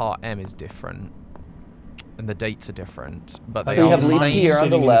Heart M is different, and the dates are different. But they are the same. Here on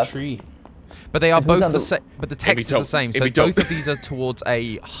the left. But they are both the same. But the text is the same. So Amy both of these are towards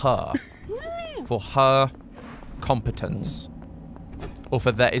a her. For her competence. Or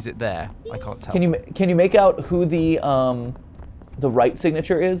for that, is it there? I can't tell. Can you make out who the right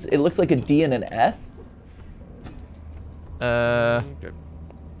signature is? It looks like a D and an S.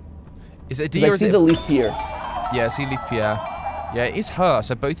 Is it a D or is it? I see the Leaf Pierre. Yeah, I see Leaf Pierre. Yeah, it is her.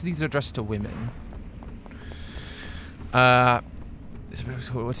 So both of these are addressed to women.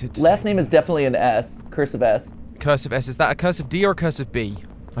 What's it? Last name is definitely an S. Cursive S. Cursive S. Is that a cursive D or a cursive B?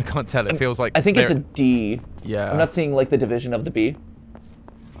 I can't tell. It feels like. I think it's a D. Yeah. I'm not seeing like the division of the B.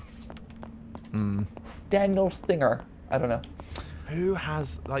 Hmm. Daniel Stinger. I don't know. Who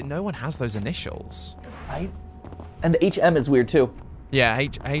has like? No one has those initials. Right. And the HM is weird too. Yeah,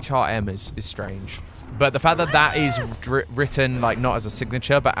 HRM is strange. But the fact that that is written like not as a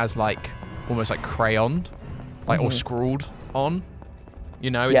signature, but as like almost like crayoned, like or scrawled on. You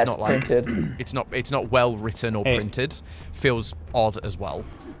know, it's not like printed. It's not well written or printed. Feels odd as well.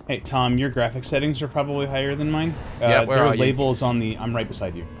 Hey Tom, your graphic settings are probably higher than mine. Yeah, where there are are you? labels on the. I'm right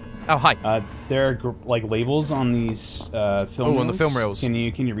beside you. Oh hi. There are like labels on these film reels. on the film reels. Can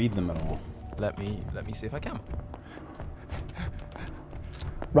you read them at all? Let me see if I can.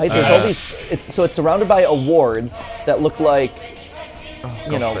 Right, there's all these. It's surrounded by awards that look like,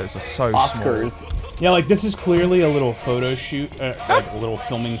 you know, those are so Oscars. small. Yeah, like this is clearly a little photo shoot, like a little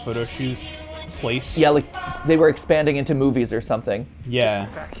filming photo shoot place. Yeah, like they were expanding into movies or something. Yeah.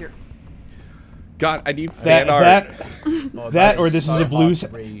 Back here. God, I need fan art. That or this is a blue.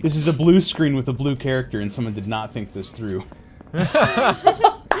 This is a blue screen with a blue character, and someone did not think this through. That's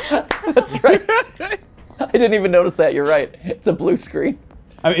right. I didn't even notice that. You're right. It's a blue screen.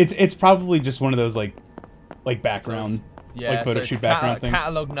 I mean, it's probably just one of those like background, Yeah, like photo so shoot it's background things.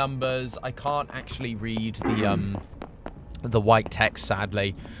 catalog numbers. I can't actually read the white text,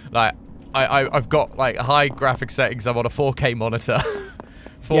 sadly. Like I've got like high graphic settings. I'm on a 4K monitor.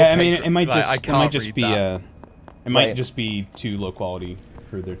 4K, Yeah, I mean, it might just like, it might just be that. it might Right. just be too low quality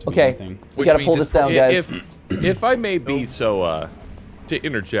for there to be Okay, anything. we gotta pull this down, guys. If I may be so, to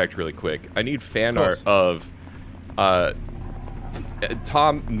interject really quick, I need fan art of,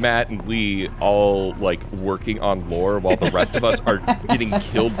 Tom, Matt, and Lee all like working on lore while the rest of us are getting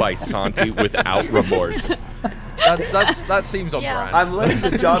killed by Santi without remorse. That seems on brand. I'm letting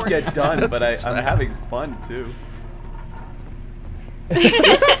the job get done, That's but I'm fair. having fun too.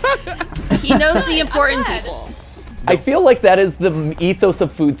 He knows the important people. I feel like that is the ethos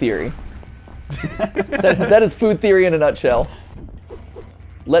of food theory. that is food theory in a nutshell.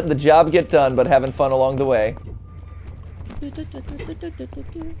 Letting the job get done, but having fun along the way.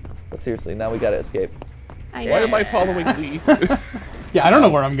 But seriously, now we gotta escape. I Why know. am I following Lee? Yeah, I don't know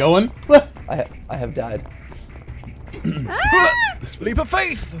where I'm going. I have died. Leap of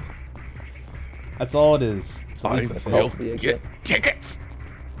faith. That's all it is. It's a I leap of faith. will the get exit. tickets.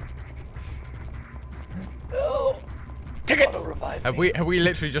 No. Tickets. Have we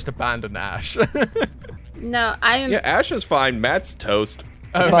literally just abandoned Ash? No, I'm. Yeah, Ash is fine. Matt's toast.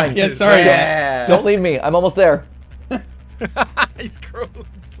 It's fine. Yeah, sorry. Yeah. Don't leave me. I'm almost there. He's crawling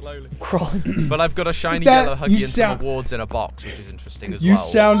slowly. Crawling. But I've got a shiny That- yellow you huggy and some sound- awards in a box, which is interesting as You well.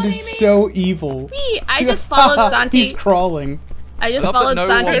 sounded so evil. Me, I just followed Santi. He's crawling. I just I love that followed no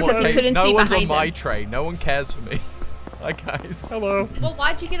Santi one because he couldn't no see one's behind on my him. train. No one cares for me. Hi guys. Hello. Well,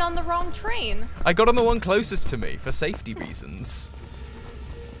 why'd you get on the wrong train? I got on the one closest to me for safety reasons.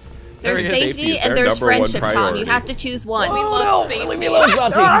 There's There he is. Safety safety is and their there's number one friendship, Tom. You priority. have to choose one. We Oh, love no. safety. Leave me alone,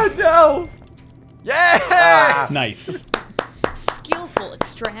 Santi. Oh no! Yeah. Nice. Skillful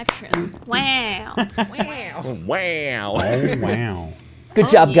extraction. Wow. Wow. Wow. Oh wow. Good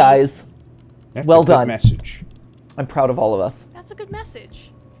job, guys. That's Well a good done. message. I'm proud of all of us. That's a good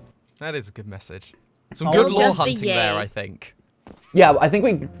message. That is a good message. Some Oh, good just lore the hunting yay. there, I think. Yeah, I think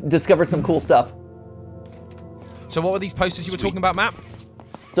we discovered some cool stuff. So what were these posters you were talking about, Matt?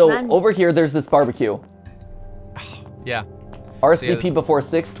 So Man. over here, there's this barbecue. Yeah. RSVP that's- before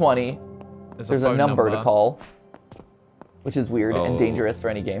 6:20. There's a number to call, which is weird and Oh. dangerous for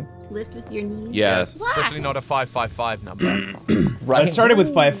any game. Lift with your knees. Yes. Especially not a 555 number. Right? It started with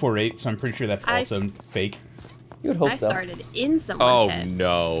 548, so I'm pretty sure that's I also s- fake. You would hope I so. started in someone's Oh head.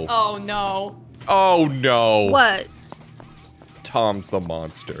 no. Oh no. Oh no. What? Tom's the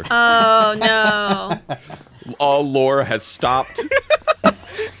monster. Oh no. All lore has stopped.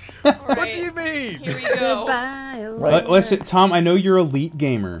 What do you mean? Here we go. Goodbye. Right. Listen, Tom, I know you're elite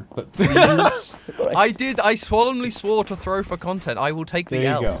gamer, but please, I solemnly swore to throw for content. I will take the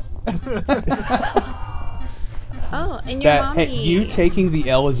there L. you go. Oh, and your mommy. Hey, you taking the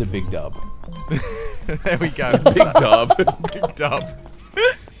L is a big dub. There we go. Big dub. Big dub.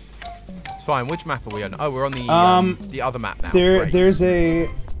 It's fine. Which map are we on? Oh, we're on the other map now. Great. There's a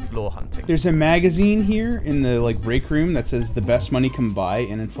Lore hunting. There's a magazine here in the like break room that says the best money can buy,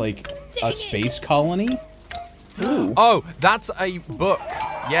 and it's like a space colony. Oh, that's a book.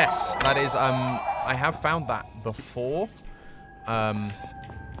 Yes, that is. I have found that before.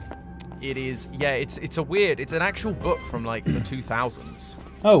 It is. Yeah, it's a weird. It's an actual book from like the 2000s.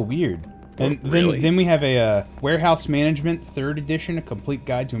 Oh, weird. And really? then we have a warehouse management 3rd edition, a complete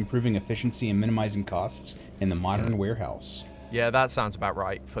guide to improving efficiency and minimizing costs in the modern warehouse. Yeah, that sounds about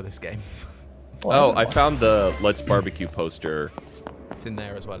right for this game. Oh, I found the Let's Barbecue poster. It's in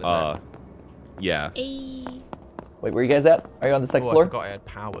there as well, is it? Yeah. Hey. Wait, where are you guys at? Are you on the second Oh, I floor? forgot I had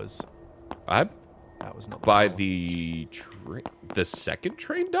powers. I'm That was not by power. the second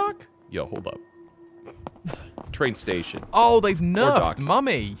train dock? Yo, hold up. Train station. Oh, they've dock. nerfed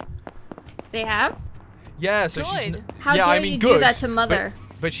Mummy. They have? Yeah, so she's. Good. How yeah, dare I mean, you good, do that to Mother?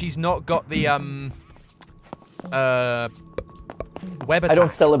 But she's not got the web attack I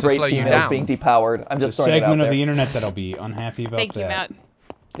don't celebrate to slow you females down. being depowered. I'm The just throwing it out segment of there. the internet that'll be unhappy about Thank you, that. Matt.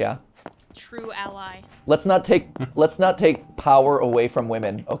 Yeah. True ally. Let's not take power away from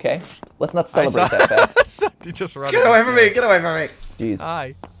women, okay? Let's not celebrate that fact. Sandy just running. Get away from me! Get away from me! Jeez.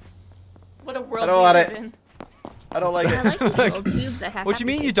 Hi. What a world I don't we want live it. in. I don't like I it. like these little tubes that have What do you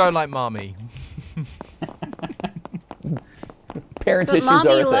mean happy you don't like Mommy? Parent faces. issues But mommy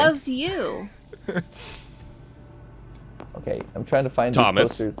are a thing. loves you. Okay, I'm trying to find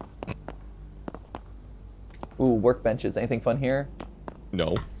Thomas. these posters. Ooh, workbenches. Anything fun here?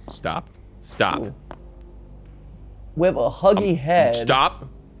 No. Stop. Stop. Ooh. We have a huggy head. Stop.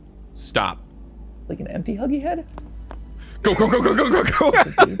 Stop. Like an empty huggy head? Go, go, go, go, go, go, go.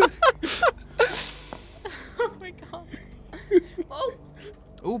 Oh my god. Oh,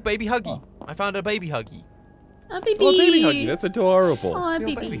 Ooh, baby Huggy. I found a baby Huggy. Oh, baby. Oh, baby huggy. That's adorable. Oh, Little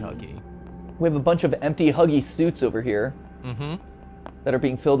baby. baby Huggy. We have a bunch of empty huggy suits over here Mm-hmm. that are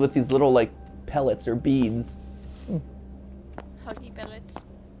being filled with these little, like, pellets or beads. huggy pellets.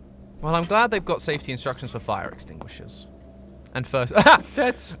 Well, I'm glad they've got safety instructions for fire extinguishers. And first...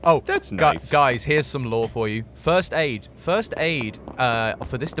 That's Gu- nice. guys, here's some lore for you. First aid. First aid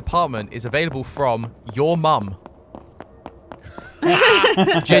for this department is available from your mum.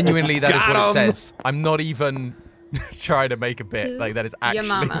 Genuinely, that is Got what it 'em. says. I'm not even trying to make a bit. Like, that is Your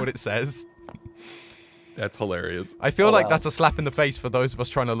actually mama. what it says. That's hilarious. I feel Oh, like wow. that's a slap in the face for those of us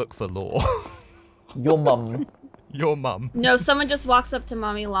trying to look for lore. Your mum. Your mum. No, someone just walks up to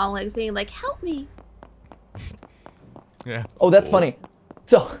Mommy Longlegs being like, help me. Yeah. Oh, that's funny.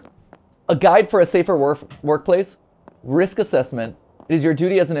 So, a guide for a safer workplace. Risk assessment. It is your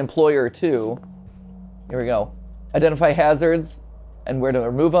duty as an employer to... Here we go. Identify hazards and where to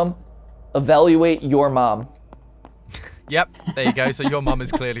remove them. Evaluate your mom. Yep, there you go. So your mum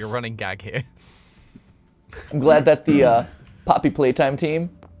is clearly a running gag here. I'm glad that the Poppy Playtime team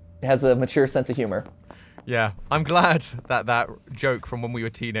has a mature sense of humor. Yeah, I'm glad that that joke from when we were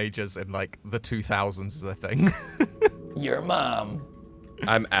teenagers in like the 2000s is a thing. Your mom.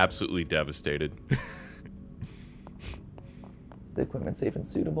 I'm absolutely devastated. Is the equipment safe and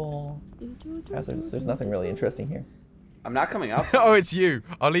suitable? Hazards. There's nothing really interesting here. I'm not coming up. Oh, it's you.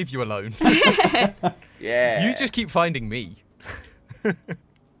 I'll leave you alone. Yeah. You just keep finding me.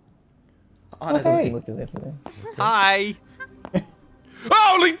 Honestly. Hey. Hi.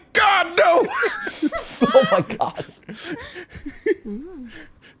 Holy God, no! Oh my god.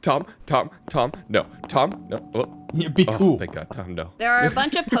 Tom, no. Tom, no. Oh, Yeah, be oh, cool. thank God, Tom, no. There are a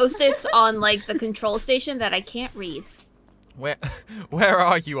bunch of post-its on, like, the control station that I can't read. Where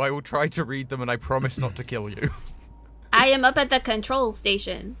are you? I will try to read them and I promise not to kill you. I am up at the control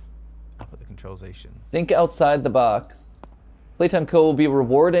station. Up at the control station. Think outside the box. Playtime Co. will be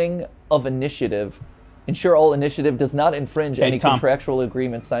rewarding of initiative. Ensure all initiative does not infringe Hey, any Tom. contractual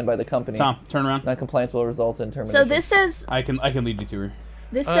agreements signed by the company. Tom, turn around. Non-compliance will result in termination. So this says I can lead you to her.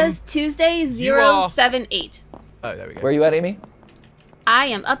 Tuesday you are- 078. Oh, there we go. Where are you at, Amy? I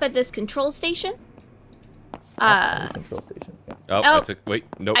am up at this control station. Control station. Yeah. Oh, wait,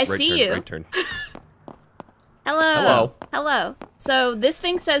 nope, I right see turn, you. right turn. Hello. Hello. So this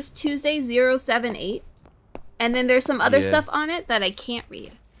thing says Tuesday 078, and then there's some other stuff on it that I can't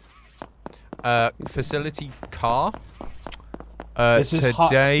read. Facility car. This is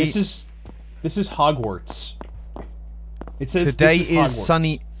today. This is Hogwarts. It says today this is Hogwarts.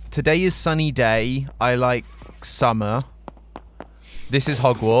 sunny. Today is sunny day. I like summer. This is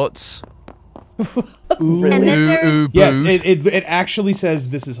Hogwarts. Ooh. And then there's Yes, booed. it actually says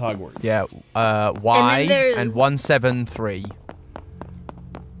this is Hogwarts. Yeah. Y And then there's- and 173.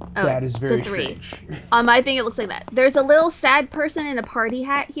 oh, That is very the 3. strange. On my thing, it looks like that. There's a little sad person in a party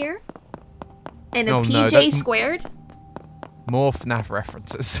hat here, and a Oh, no, PJ that's- squared More FNAF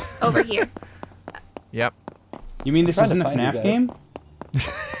references. over here. Yep. You mean this trying to isn't a find you FNAF guys. game?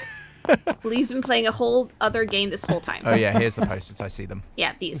 Lee's been playing a whole other game this whole time. Oh yeah, here's the posters. I see them.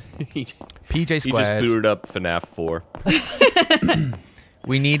 Yeah, these. PJ He just squared. booted up FNAF 4.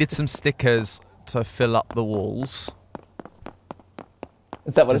 We needed some stickers to fill up the walls.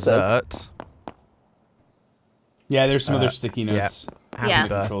 Is that what it says? Dessert. Yeah, there's some other sticky notes. Happy Yeah. in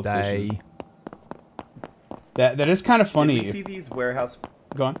the control birthday. station. That is kind of funny. Did we see these warehouse?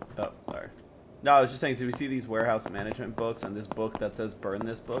 Go on. Oh, sorry. No, I was just saying. Did we see these warehouse management books and this book that says "Burn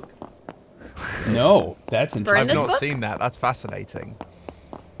this book"? No, that's Burn interesting. I've this not book? seen that. That's fascinating.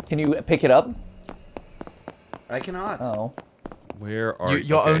 Can you pick it up? I cannot. Oh. Where are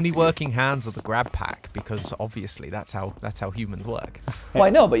Your okay, I only see it. working hands are the grab pack because obviously that's how humans work. Well, I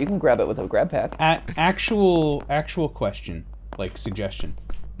know, but you can grab it with a grab pack. Actual question, like suggestion.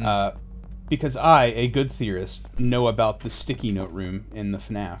 Because I, a good theorist, know about the sticky note room in the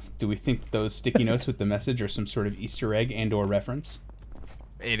FNAF. Do we think those sticky notes with the message are some sort of Easter egg and/or reference?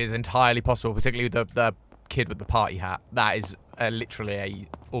 It is entirely possible, particularly with the kid with the party hat. That is literally a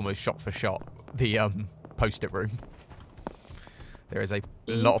almost shot for shot the post-it room. There is a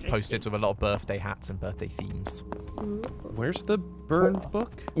lot of post-its with a lot of birthday hats and birthday themes. Where's the burned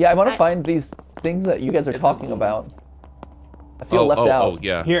book? Yeah, I want to find these things that you guys are talking about. I feel left out. Oh,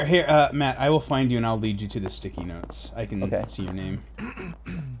 yeah. Here, Matt, I will find you and I'll lead you to the sticky notes. I can see your name.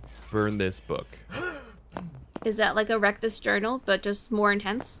 Burn this book. Is that like a Wreck This Journal, but just more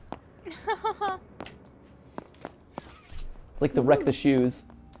intense? Like the wreck the shoes.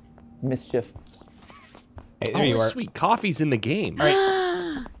 Mischief. Hey, there you are. Sweet. Coffee's in the game.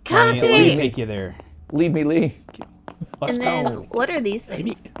 Let Coffee! me take you there. Leave me, Lee. Let's And then, go. what are these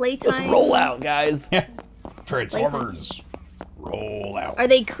things? Playtime? Let's roll out, guys. Transformers. Roll out. Are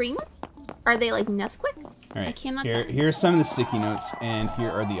they creams? Are they like Nesquik? All right. I cannot Here, tell. here's some of the sticky notes, and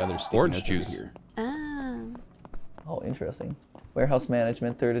here are the other sticky Orange notes juice. over here. Oh. Oh, interesting. Warehouse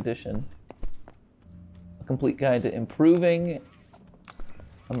Management, 3rd edition. A complete guide to improving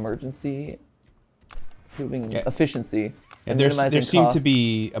emergency, improving efficiency, Yeah, and there minimizing seem to cost.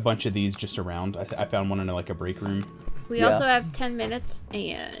 be a bunch of these just around. I found one in like a break room. We Yeah. also have 10 minutes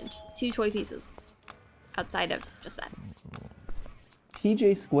and 2 toy pieces. Outside of just that.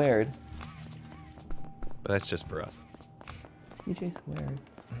 PJ squared. But that's just for us. PJ squared.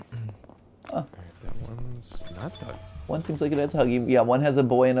 That one's not done. One seems like it has Huggy. Yeah, one has a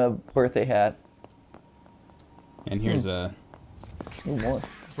boy in a birthday hat. And here's a. Ooh, more.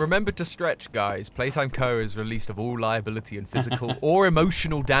 Remember to stretch, guys. Playtime Co. is released of all liability and physical or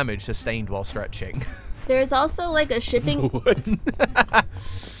emotional damage sustained while stretching. There's also like a shipping.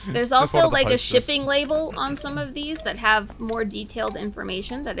 There's one also of the like a posters. shipping label on some of these that have more detailed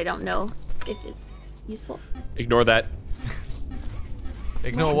information that I don't know if is useful. Ignore that.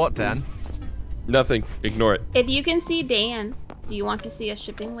 Ignore what, Dan? Nothing. Ignore it. If you can see Dan, do you want to see a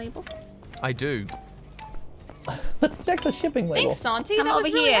shipping label? I do. Let's check the shipping label. Thanks, Santi. Come that was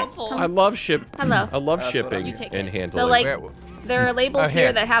over really here. helpful. Come- I love ship. Hello. I love That's what shipping I'm- You take and it. handling. So like, Where- there are labels Oh, here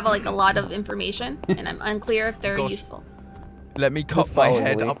here. that have like a lot of information, and I'm unclear if they're Gosh. useful. Let me cock my follow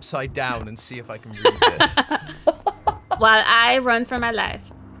head Lee. upside down and see if I can read this. While I run for my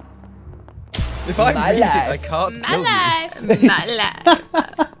life. If I My read it, life. I can't My kill you. life. My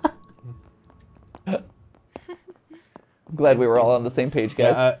life. I'm glad we were all on the same page,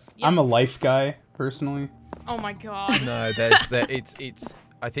 guys. I'm a life guy personally. Oh my god. No, it's.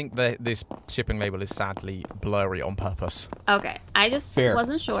 I think this shipping label is sadly blurry on purpose. Okay, I just Fair.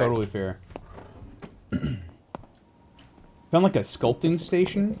 wasn't sure. Totally fair. Found like a sculpting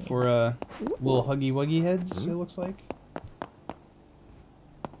station for little huggy wuggy heads. It looks like.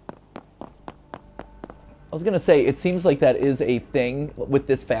 I was gonna say, it seems like that is a thing with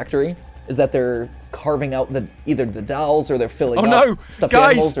this factory, is that they're carving out either the dolls or they're filling up stuffed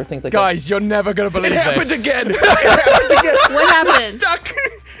animals or things like that. Guys, you're never gonna believe It happened this. again. It happened again. What happened? Stuck.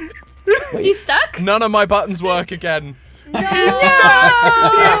 He's stuck? None of my buttons work again. No! Stuck.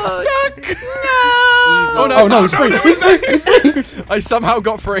 Oh no! Oh no, he's free. He's free. I somehow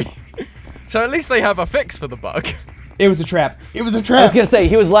got free. So at least they have a fix for the bug. It was a trap. It was a I was trap. gonna say,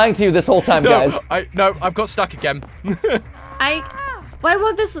 he was lying to you this whole time, guys. No, I've got stuck again. Why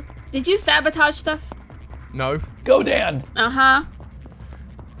won't this? Did you sabotage stuff? No. Go, Dan! Uh-huh.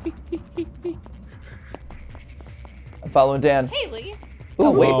 I'm following Dan. Haley.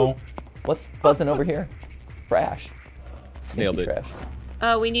 Ooh, wait. Hello. What's buzzing over here? Trash. Nailed it. Trash.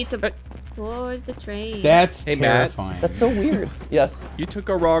 Oh, we need to board the train. That's Hey, Matt. terrifying. That's so weird. Yes. You took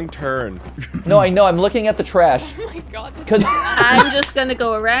a wrong turn. No, I know. I'm looking at the trash. Oh my god. Because I'm just gonna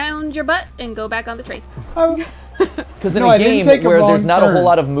go around your butt and go back on the train. in No, a I didn't game take a where wrong there's not a whole turn.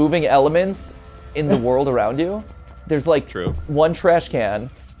 lot of moving elements in the world around you, there's like True. one trash can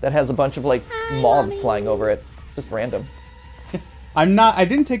that has a bunch of like moths flying over it. Just random. I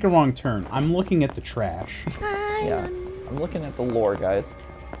didn't take a wrong turn. I'm looking at the trash. Yeah. I'm looking at the lore, guys.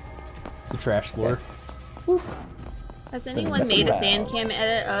 The trash lore. Has anyone made a fan cam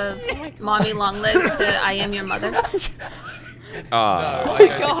edit of Mommy Longlegs to I Am Your Mother? No, I don't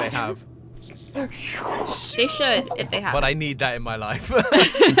think they have. They should, if they have. But I need that in my life.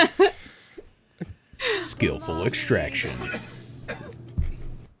 Skillful extraction.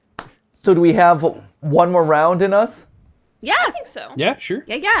 So do we have one more round in us? Yeah. I think so. Yeah, sure.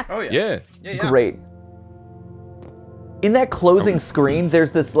 Yeah. Oh yeah. Yeah. Great. In that closing screen,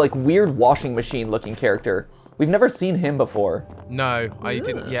 there's this like weird washing machine looking character. We've never seen him before. No, I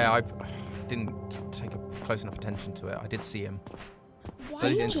didn't. Yeah, I didn't take a close enough attention to it. I did see him. Why So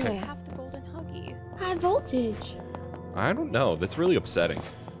he's did you indicating- have the golden huggy? High voltage. I don't know. That's really upsetting.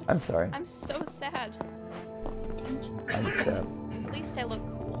 I'm sorry. I'm so sad. I'm sad. At least I look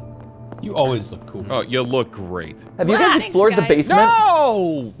cool. You always look cool. Oh, you look great. Have you Wow, guys thanks, explored the guys. basement?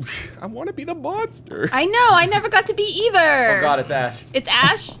 No! I want to be the monster. I know, I never got to be either. Oh god, it's Ash. It's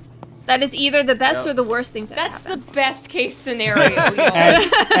Ash. That is either the best Yep. or the worst thing to That's happen. the best case scenario, y'all.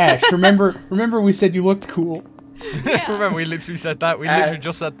 Ash, remember we said you looked cool. Yeah. Remember, we literally said that. We Ash. literally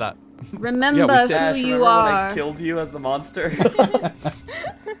just said that. Remember Yeah, we who said- Ash, you remember when are. I killed you as the monster?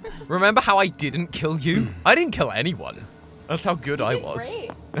 Remember how I didn't kill you? I didn't kill anyone. That's how good I was.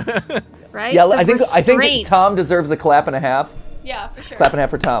 Great. Right? Yeah, The I think restraint. Tom deserves a clap and a half. Yeah, for sure. Clap and a half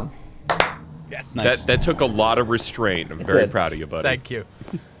for Tom. Yes. Nice. That took a lot of restraint. I'm very did. proud of you, buddy. Thank you.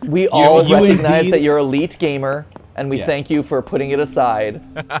 We all you recognize indeed- that you're elite gamer, and we Yeah. thank you for putting it aside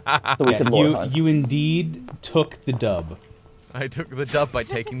so we Yeah, could lore hunt. you indeed took the dub. I took the dub by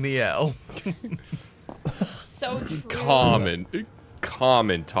taking the L. So true.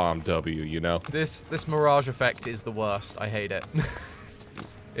 Common Tom W, you know? This mirage effect is the worst. I hate it.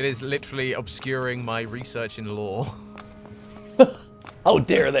 It is literally obscuring my research in lore. How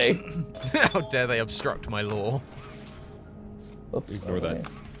dare they? How dare they obstruct my lore? Oops, Ignore that.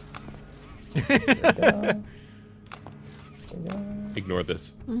 There we go. Ignore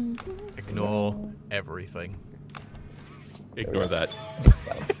this. Ignore everything. Ignore that.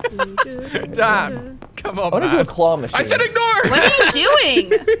 Dan, come on, I want to do a man. claw machine. I said ignore! What are you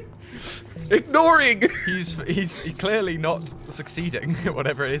doing? Ignoring! He's clearly not succeeding at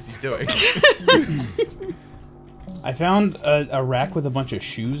whatever it is he's doing. I found a rack with a bunch of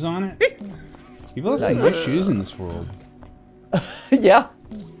shoes on it. People have some Nice. good shoes in this world. Yeah.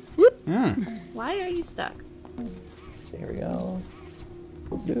 Yeah. Why are you stuck? There we go.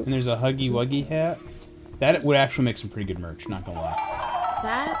 And there's a Huggy Wuggy hat. That would actually make some pretty good merch, not gonna lie.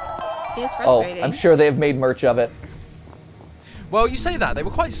 That is Oh, frustrating. I'm sure they've made merch of it. Well, you say that. They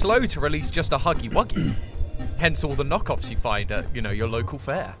were quite slow to release just a Huggy Wuggy. Hence all the knockoffs you find at, your local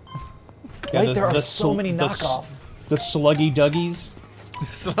fair. Yeah, Right, there are so many knockoffs. The Sluggy Duggies.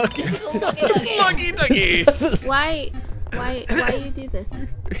 Sluggy. Sluggy Duggy! Why you do this?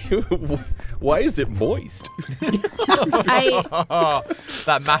 Why is it moist?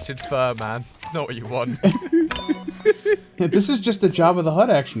 That matted fur, man. It's not what you want. Yeah, this is just a Jabba the Hutt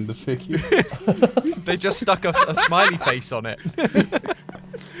action, the figure. They just stuck a smiley face on it.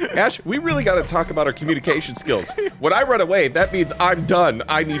 Ash, we really got to talk about our communication skills. When I run away, that means I'm done.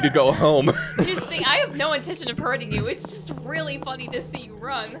 I need to go home. Here's the thing, I have no intention of hurting you. It's just really funny to see you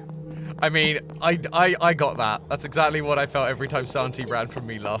run. I mean, I got that. That's exactly what I felt every time Santi ran from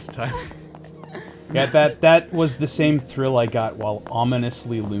me last time. Yeah, that was the same thrill I got while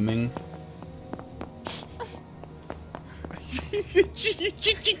ominously looming.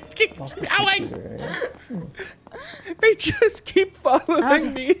 Going. They just keep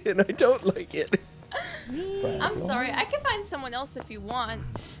following me, and I don't like it. I'm sorry. I can find someone else if you want.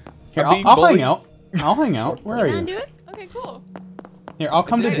 Here, I'm being I'll bullied. hang out. I'll hang out. Where are You you? wanna do it? Okay, cool. Here, I'll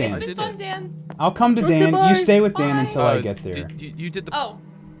come to did it. It's Dan. been fun, Dan. I'll come to Okay, Dan. bye. You stay with Dan Bye. until I get there. You did the. Oh.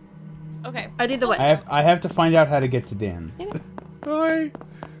 Okay. I did the what? I have to find out how to get to Dan. Bye.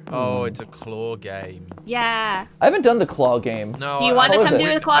 Oh, it's a claw game. Yeah. I haven't done the claw game. No. Do you want to how is come it?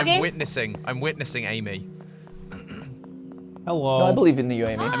 do the claw I'm game? I'm witnessing Amy. Hello. No, I believe in you,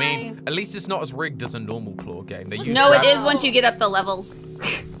 Amy. I mean, at least it's not as rigged as a normal claw game. They use No, it grab- is once you get up the levels.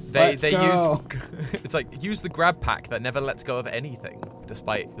 They Let's go. use. It's like use the grab pack that never lets go of anything,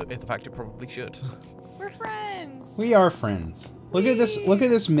 despite the fact it probably should. We're friends. We are friends. Look at this. Look at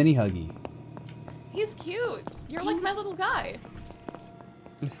this mini huggy. He's cute. You're like my little guy.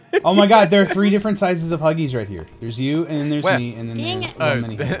 Oh my God! There are 3 different sizes of huggies right here. There's you, and then there's Where? me, and then Dang there's it. one Oh,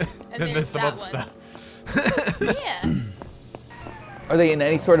 mini huggy. then there's the that monster. Yeah. Are they in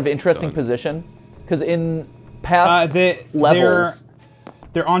any sort of interesting position? Because in past levels,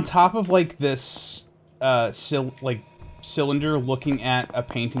 They're on top of like this cylinder looking at a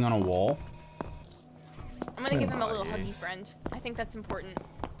painting on a wall. I'm gonna give him a little huggy friend. I think that's important.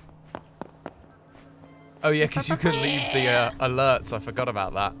 Oh yeah, because you can leave the alerts. I forgot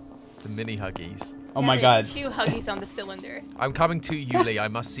about that. The mini huggies. Oh Yeah, my God! there's 2 huggies on the cylinder. I'm coming to you, Lee. I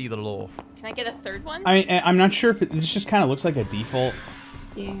must see the law. Can I get a 3rd one? I'm not sure if this just kind of looks like a default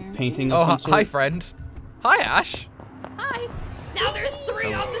Yeah. painting Oh, of some sort. hi, friend. Hi, Ash. Hi. Now there's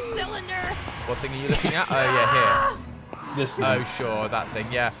 3 on the cylinder. What thing are you looking at? Oh yeah, This thing. here. Oh sure, that thing.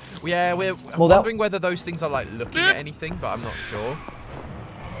 Yeah, we're Well, that- wondering whether those things are like looking at anything, but I'm not sure.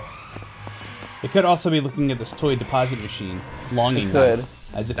 It could also be looking at this toy deposit machine, longing It could. that,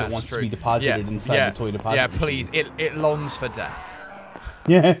 as if it That's wants true. to be deposited inside the toy deposit Yeah, machine. please. It longs for death.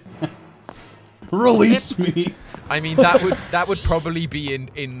 Yeah. Release me. I mean, that would probably be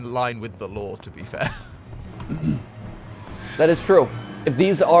in line with the law, to be fair. that is true. If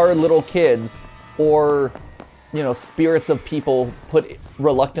these are little kids or, you know, spirits of people put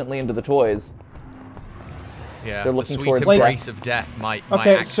reluctantly into the toys, Yeah, They're looking the towards sweet death. embrace of death might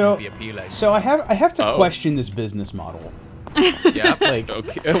Okay, actually so be appealing. so I have to Oh. question this business model. Yeah. Like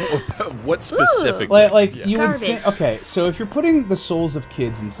Okay. What specifically? like Yeah. you would Garbage. think. Okay, so if you're putting the souls of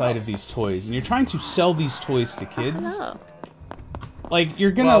kids inside of these toys and you're trying to sell these toys to kids, Hello. like you're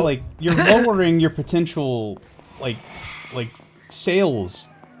gonna Well- like you're lowering your potential like sales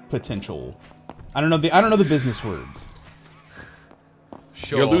potential. I don't know the business words.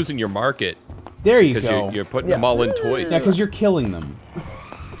 Sure. You're losing your market There you because go. you're putting Yeah. them all in toys. Yeah, because you're killing them.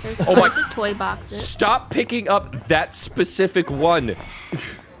 There's Oh my- a bunch of toy boxes. Stop picking up that specific one.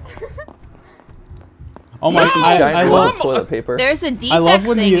 Oh my! giant I roll love. of toilet paper. There's a love defect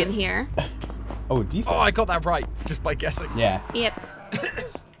when thing you- in here. Oh, default. Oh, I got that right just by guessing. Yeah. Yep.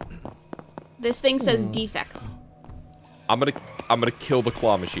 This thing says defect. I'm gonna kill the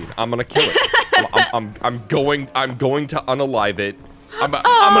claw machine. I'm gonna kill it. I'm going to unalive it. I'm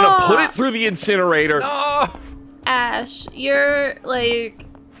gonna put it through the incinerator. Oh, Ash, your like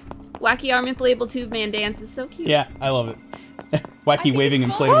wacky arm inflatable tube man dance is so cute. Yeah, I love it. Wacky think waving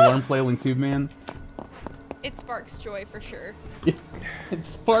it's inflatable fun. arm flailing tube man. It sparks joy for sure. It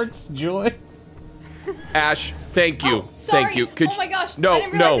sparks joy. Ash, thank you, Sorry. thank you. Could Oh my gosh. No, I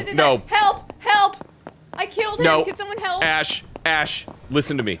didn't realize no, I did no. That. Help! Help! I killed him. No. Can someone help? Ash,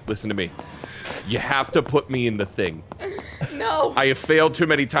 listen to me. You have to put me in the thing. No. I have failed too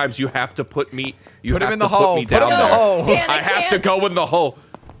many times. You have to put me. You Put him have in to the hole. Put me Put him down in the there. hole. Dan, I have to can't. go in the hole.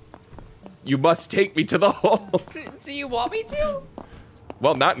 You must take me to the hole. Do you want me to?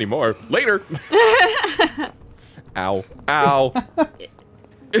 Well, not anymore. Later. Ow. Ow.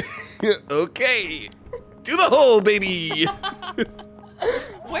 Okay. To the hole, baby.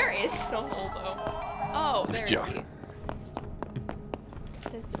 Where is the hole though? Oh, there is Yeah. he.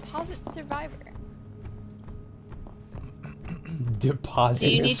 It says deposit survivor. Deposit. Do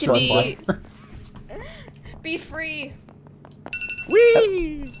you need to Strong be? Be free.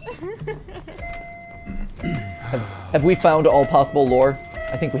 Whee! Have we found all possible lore?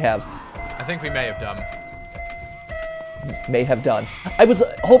 I think we have. I think we may have done. May have done. I was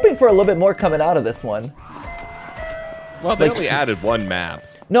hoping for a little bit more coming out of this one. Well, they Like- only added one map.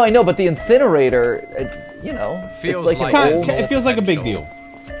 No, I know, but the incinerator, you know, Feels it's like, like an there's old. more It feels like a big deal.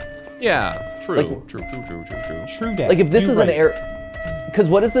 potential. Yeah. True. Like- True. True that. Like if this You're is an right. air, because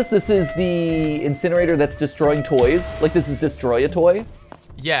what is this? This is the incinerator that's destroying toys. Like this is destroy a toy,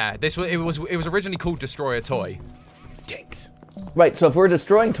 Yeah, it was originally called Destroy a Toy. Thanks. right? So if we're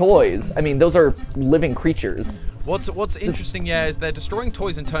destroying toys, I mean those are living creatures. What's interesting, yeah, is they're destroying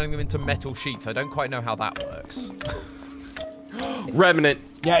toys and turning them into metal sheets. I don't quite know how that works. Remnant.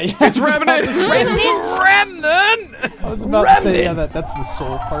 Yeah, It's Remnant. Remnant. I was about to say, yeah, that's the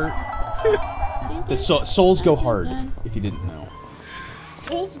soul part. The souls go hard, if you didn't know.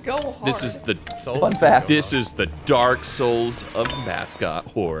 Souls go hard. This is the Fun fact. This is the Dark Souls of mascot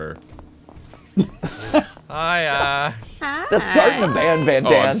horror. Hi, That's starting to ban Van Oh,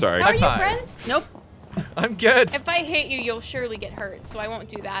 Dan. I'm sorry. How are you, five. friend? Nope. I'm good. If I hit you, you'll surely get hurt, so I won't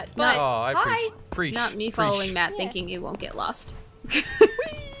do that. But Oh, I hi. appreciate. Not me following Matt, thinking you won't get lost.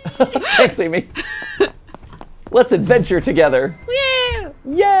 Thanks, Amy. Let's adventure together. Woo!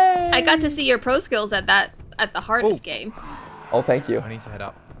 Yay! I got to see your pro skills at the hardest game. Oh, thank you. I need to head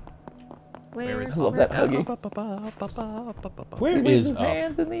up. Where is I love where that go? huggy. Where He waves is his up?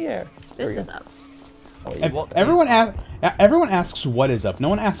 hands in the air. There This we is go. up. Oh, yeah. What Everyone, is everyone asks what is up. No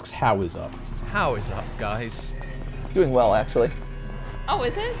one asks how is up. How is up, guys? Doing well, actually. Oh,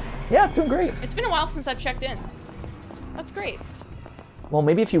 is it? Yeah, it's doing great. It's been a while since I've checked in. That's great. Well,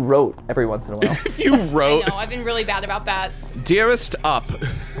 maybe if you wrote every once in a while. If you wrote No, I've been really bad about that. Dearest up.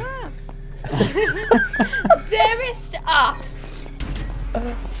 Dearest up.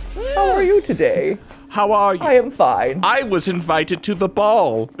 How are you today? How are you? I am fine. I was invited to the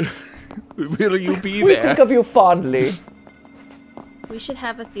ball. Will you be We there? think of you fondly. We should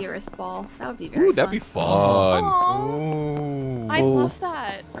have a theorist ball. That would be very Ooh, that'd be fun. Aw, Ooh, I love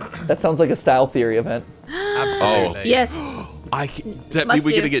that. That sounds like a style theory event. absolutely. Yes. I can, does that mean Must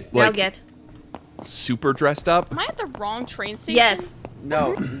we're do. gonna get Now like get. super dressed up? Am I at the wrong train station? Yes.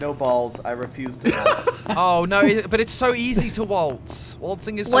 No, no balls. I refuse to waltz. Oh no, but it's so easy to waltz.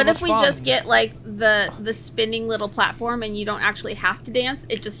 Waltzing is so What much if we fun. just get like the spinning little platform and you don't actually have to dance?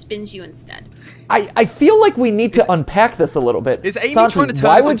 It just spins you instead. I feel like we need to unpack this a little bit. Is Amy Santi, trying to turn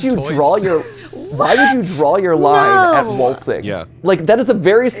why us would into you toys? draw your why would you draw your line at No. waltzing? Yeah. Like that is a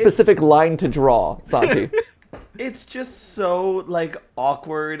very specific line to draw, Santi. It's just so like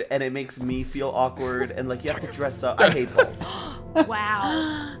awkward, and it makes me feel awkward, and like you have to dress up. I hate balls.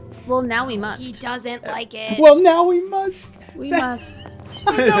 Wow. Well, now we He must. doesn't like it. Well, now we must. We must.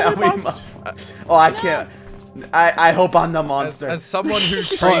 Now we must. Oh, I can't. I hope I'm the monster. As someone who's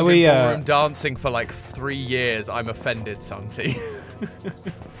trained we, in ballroom dancing for like 3 years, I'm offended, Santi.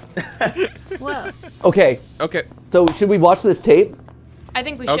 Whoa. Okay, Okay. so should we watch this tape? I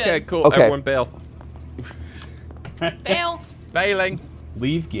think we should. Okay, cool. Okay. Everyone bail. Bail. Bailing.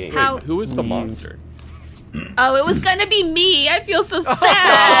 Leave game. How? Who is the monster? Oh, it was gonna be me. I feel so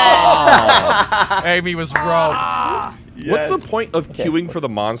sad. Amy was robbed. What's the Yes. point of queuing for the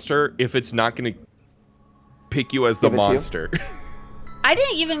monster if it's not gonna pick you as the Give it to you. monster? I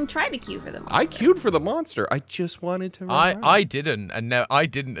didn't even try to queue for them. I queued for the monster. I just wanted to. I didn't, and no, I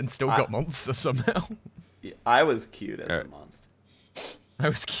didn't, and still got monster somehow. I was cute as a Alright. monster. I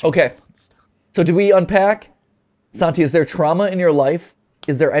was cute. Okay. So do we unpack? Santi, is there trauma in your life?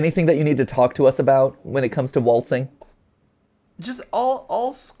 Is there anything that you need to talk to us about when it comes to waltzing? Just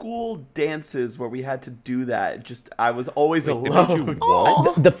all school dances where we had to do that. Just I was always They made you alone.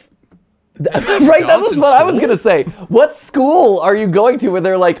 what? Right, that was in what I was school? gonna say. What school are you going to where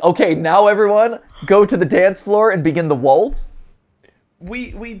they're like, okay, now everyone go to the dance floor and begin the waltz?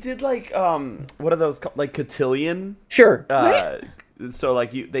 We did like what are those called? Like cotillion. Sure. So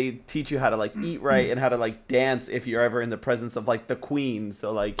like they teach you how to like eat right and how to like dance if you're ever in the presence of like the queen.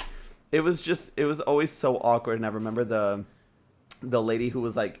 So like it was always so awkward, and I remember the lady who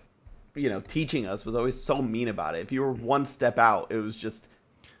was like, you know, teaching us was always so mean about it. If you were one step out, it was just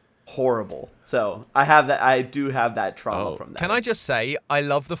horrible. So I do have that trauma from that. Can I just say, I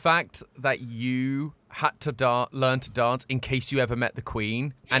love the fact that you had to learn to dance in case you ever met the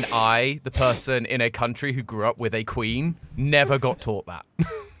queen, and I, the person in a country who grew up with a queen, never got taught that.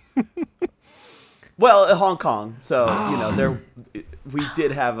 Well, Hong Kong, so you know we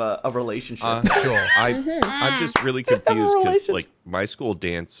did have a relationship. Sure. I'm just really have a confused because relationship. like my school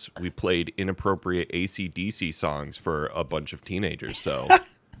dance, we played inappropriate AC/DC songs for a bunch of teenagers. So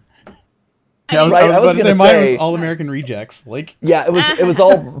Yeah, I was, Right, I was I was about to say gonna mine was say- All American Rejects. Like, Yeah, it was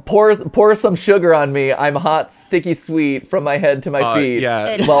all pour some sugar on me. I'm hot, sticky sweet from my head to my feet. yeah.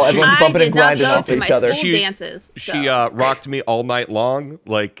 And While everyone's I bumping did and not grinding go off to each my other. school She- dances. She so. rocked me all night long.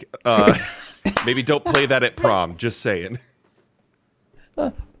 Like maybe don't play that at prom. Just saying.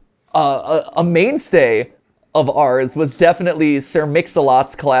 A mainstay of ours was definitely Sir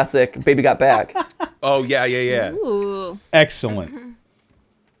Mix-a-Lot's classic "Baby Got Back." Oh yeah. Ooh. excellent.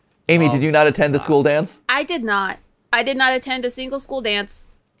 Amy, did you not attend the school dance? I did not. I did not attend a single school dance.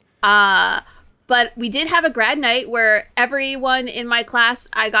 But we did have a grad night where everyone in my class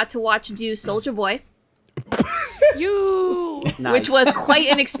I got to watch do Soulja Boy. You. Nice. which was quite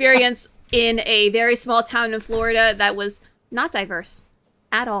an experience in a very small town in Florida that was not diverse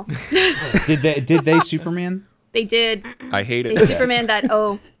at all. Did they Superman? They did. I hate They it. Superman that.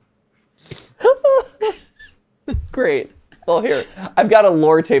 Oh, Great. Well, here, I've got a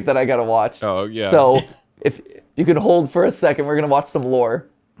lore tape that I gotta watch. Oh, yeah. So, if you could hold for a second, we're gonna watch some lore.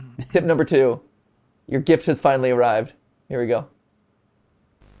 Tip number 2. Your gift has finally arrived. Here we go.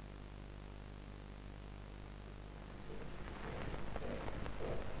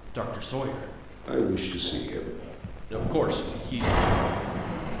 Dr. Sawyer. I wish to see him. Of course, he's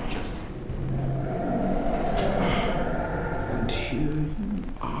just... And here you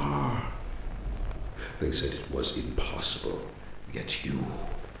are. They said it was impossible, yet you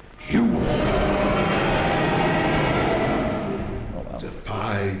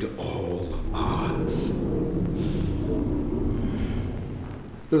defied all odds.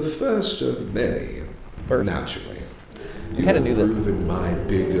 The first of many, naturally. I kind of knew this. Proven my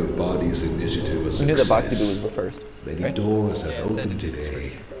bigger body's initiative a We knew that Boxy success. Boo was the first. Many right? doors have Yeah, it said opened in his today,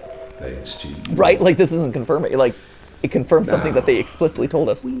 description. thanks to you. Right? Like, this isn't confirming. Like, it confirms something that they explicitly told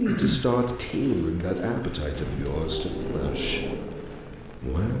us. We need to start tailoring that appetite of yours to flesh.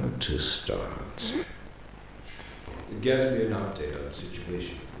 Where to start? Get me an update on the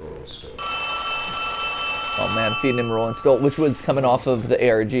situation with Rolling Stone. Oh man, feeding him Rolling Stone, which was coming off of the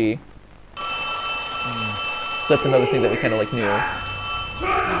ARG. That's another thing that we kind of like knew.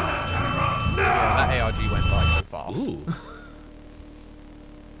 That ARG went by so fast. Ooh.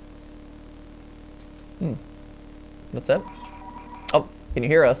 What's that? Oh, can you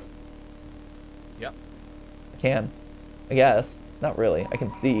hear us? Yep. I can. I guess. Not really. I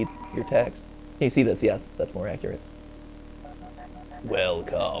can see your text. Can you see this? Yes, that's more accurate.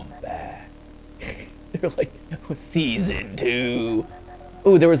 Welcome back. They're like, season 2.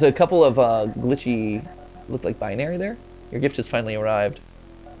 Ooh, there was a couple of glitchy, looked like binary there. Your gift has finally arrived.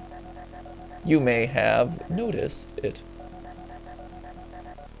 You may have noticed it.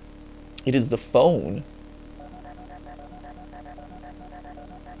 It is the phone.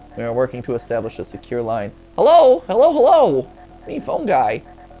 We are working to establish a secure line. Hello? Hello, hello! Me, phone guy.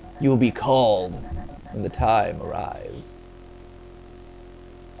 You will be called when the time arrives.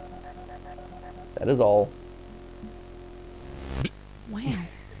 That is all. wow.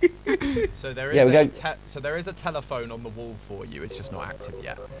 So there is Yeah, we so there is a telephone on the wall for you. It's just not active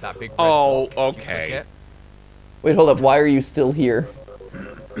yet. That big red Oh, block, if you click okay. it. Wait, hold up. Why are you still here?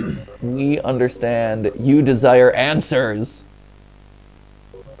 We understand you desire answers.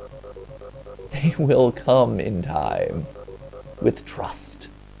 They will come in time. With trust.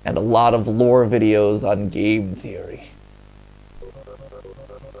 And a lot of lore videos on game theory.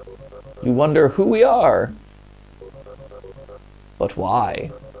 You wonder who we are. But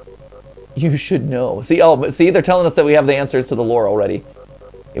why? You should know. See, see, they're telling us that we have the answers to the lore already.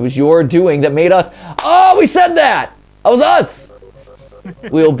 It was your doing that made us... Oh, we said that! That was us!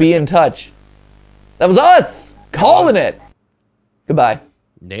 We'll be in touch. That was us! Calling it! Goodbye.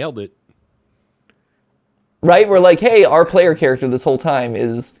 Nailed it. Right? We're like, hey, our player character this whole time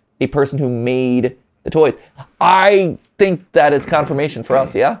is a person who made the toys. I think that is confirmation for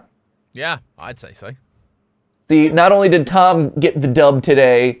us, yeah? Yeah, I'd say so. See, not only did Tom get the dub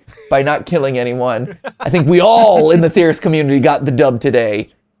today by not killing anyone, I think we all in the Theorist community got the dub today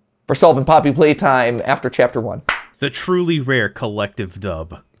for solving Poppy Playtime after Chapter 1. The truly rare collective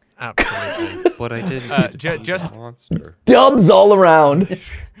dub. Absolutely. But I didn't. just Monster. Dubs all around.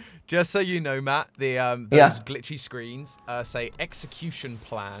 Just so you know, Matt, the those Yeah. glitchy screens say execution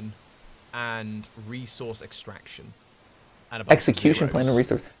plan and resource extraction. And a bunch of Execution plan and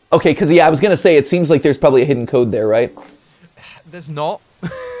zeros. resource. Okay, because yeah, I was going to say, it seems like there's probably a hidden code there, right? There's not.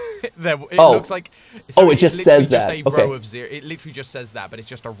 It Oh. looks like. Oh, it just literally says that. Just a Okay. row of zero. It literally just says that, but it's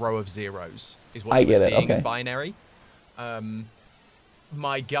just a row of zeros. Is what I we're get it, seeing as okay. binary.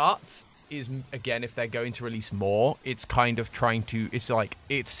 My gut is, again, if they're going to release more, it's kind of trying to. It's like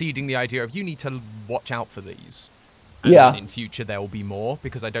it's seeding the idea of you need to watch out for these. And Yeah. then in future there will be more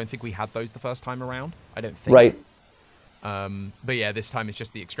because I don't think we had those the first time around. I don't think. Right. But yeah, this time it's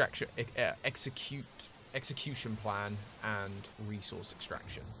just the execution plan and resource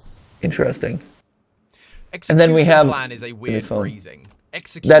extraction. Interesting. Execution then we have plan is a weird phone. phrasing.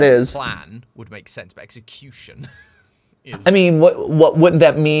 Execution That is. plan would make sense, but execution is. I mean, what wouldn't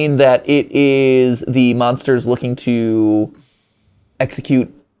that mean that it is the monsters looking to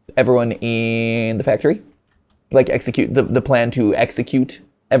execute everyone in the factory? Like execute the plan to execute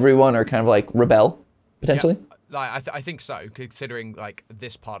everyone, or kind of like rebel potentially? Yeah, like, I think so, considering like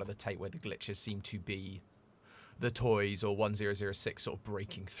this part of the tape where the glitches seem to be the toys or 1006 sort of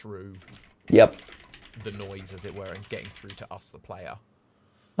breaking through. Yep. the noise, as it were, and getting through to us, the player.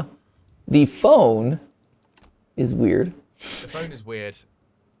 The phone is weird. The phone is weird.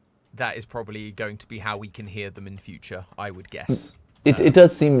 That is probably going to be how we can hear them in future, I would guess. It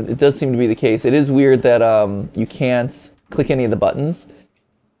does seem to be the case. It is weird that you can't click any of the buttons.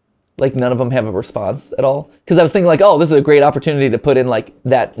 Like, none of them have a response at all. Because I was thinking, like, oh, this is a great opportunity to put in, like,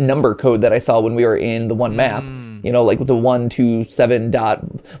 that number code that I saw when we were in the one map. You know, like with the 127 dot...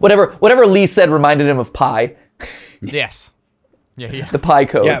 Whatever Lee said reminded him of pi. Yes. Yeah. The pi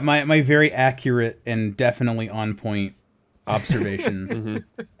code. Yeah, my very accurate and definitely on point observation.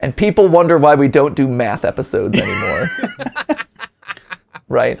 And people wonder why we don't do math episodes anymore.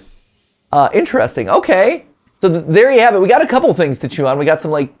 Right. Interesting. Okay. So there you have it. We got a couple things to chew on. We got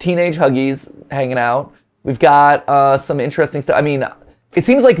some like teenage huggies hanging out. We've got some interesting stuff. I mean, it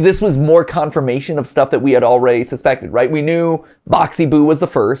seems like this was more confirmation of stuff that we had already suspected, right? We knew Boxy Boo was the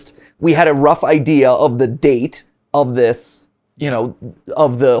first. We had a rough idea of the date of this, you know,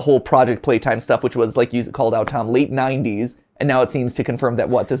 of the whole Project Playtime stuff, which was, like you called out, Tom, late 90s. And now it seems to confirm that,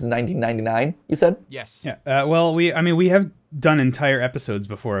 what, this is 1999, you said? Yes. Yeah. Well, we have done entire episodes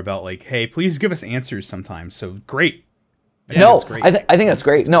before about, like, hey, please give us answers sometimes. So great. No, I think that's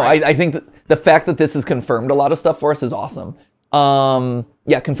great. I think that the fact that this has confirmed a lot of stuff for us is awesome.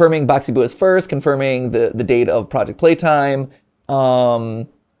 Yeah, confirming Boxy Boo is first, confirming the date of Project Playtime.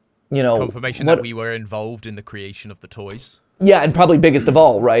 You know, confirmation that we were involved in the creation of the toys. Yeah, and probably biggest of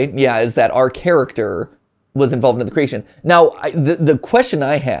all, right? Yeah, is that our character was involved in the creation. Now, the question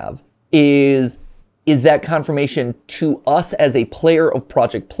I have is that confirmation to us as a player of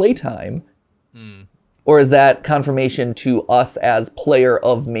Project Playtime, or is that confirmation to us as player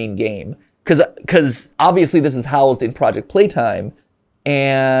of main game? Because obviously this is housed in Project Playtime,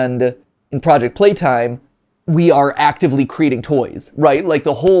 and in Project Playtime, we are actively creating toys, right? Like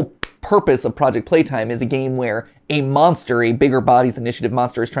the whole purpose of Project Playtime is a game where a monster, a bigger bodies initiative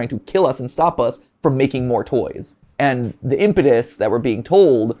monster, is trying to kill us and stop us from making more toys. And the impetus that we're being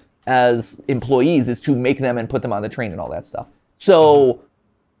told as employees is to make them and put them on the train and all that stuff. So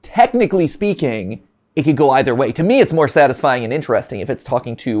technically speaking, it could go either way. To me, it's more satisfying and interesting if it's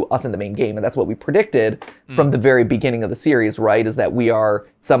talking to us in the main game. And that's what we predicted from the very beginning of the series, right? Is that we are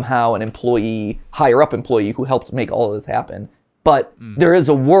somehow an employee, higher up employee who helped make all of this happen. But there is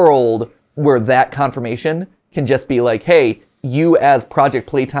a world where that confirmation can just be like, hey, you as Project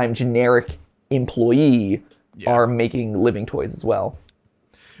Playtime generic employee are making living toys as well.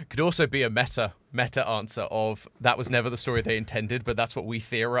 Could also be a meta answer of that was never the story they intended, but that's what we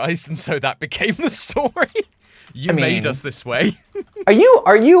theorized, and so that became the story. You made us this way.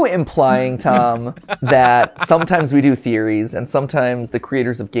 Are you implying, Tom, that sometimes we do theories and sometimes the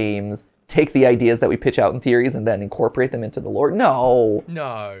creators of games take the ideas that we pitch out in theories and then incorporate them into the lore? No.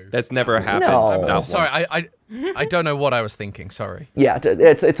 That's never happened. No. Not Sorry, once. I don't know what I was thinking. Sorry. Yeah,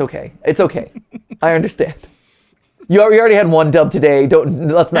 it's okay. It's okay. I understand. You already had one dub today.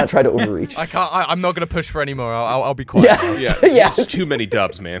 Let's not try to overreach. I can't. I'm not going to push for any more. I'll be quiet. Yeah, It's too many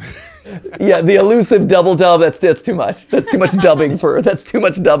dubs, man. Yeah, the elusive double dub. That's too much. That's too much dubbing for. That's too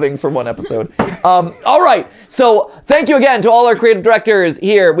much dubbing for one episode. All right. So thank you again to all our creative directors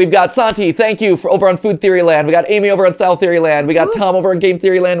here. We've got Santi. Thank you for over on Food Theory Land. We got Amy over on Style Theory Land. We got Tom over on Game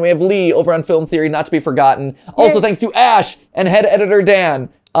Theory Land. We have Lee over on Film Theory, not to be forgotten. Also, thanks to Ash and head editor Dan.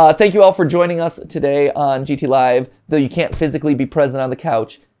 Thank you all for joining us today on GTLive. Though you can't physically be present on the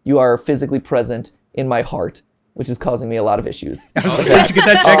couch, you are physically present in my heart, which is causing me a lot of issues. I was like, did you get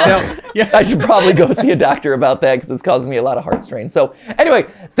that checked out? Yeah. I should probably go see a doctor about that because it's causing me a lot of heart strain. So anyway,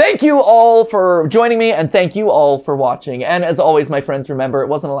 thank you all for joining me, and thank you all for watching. And as always, my friends, remember, it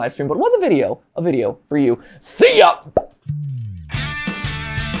wasn't a live stream, but it was a video for you. See ya!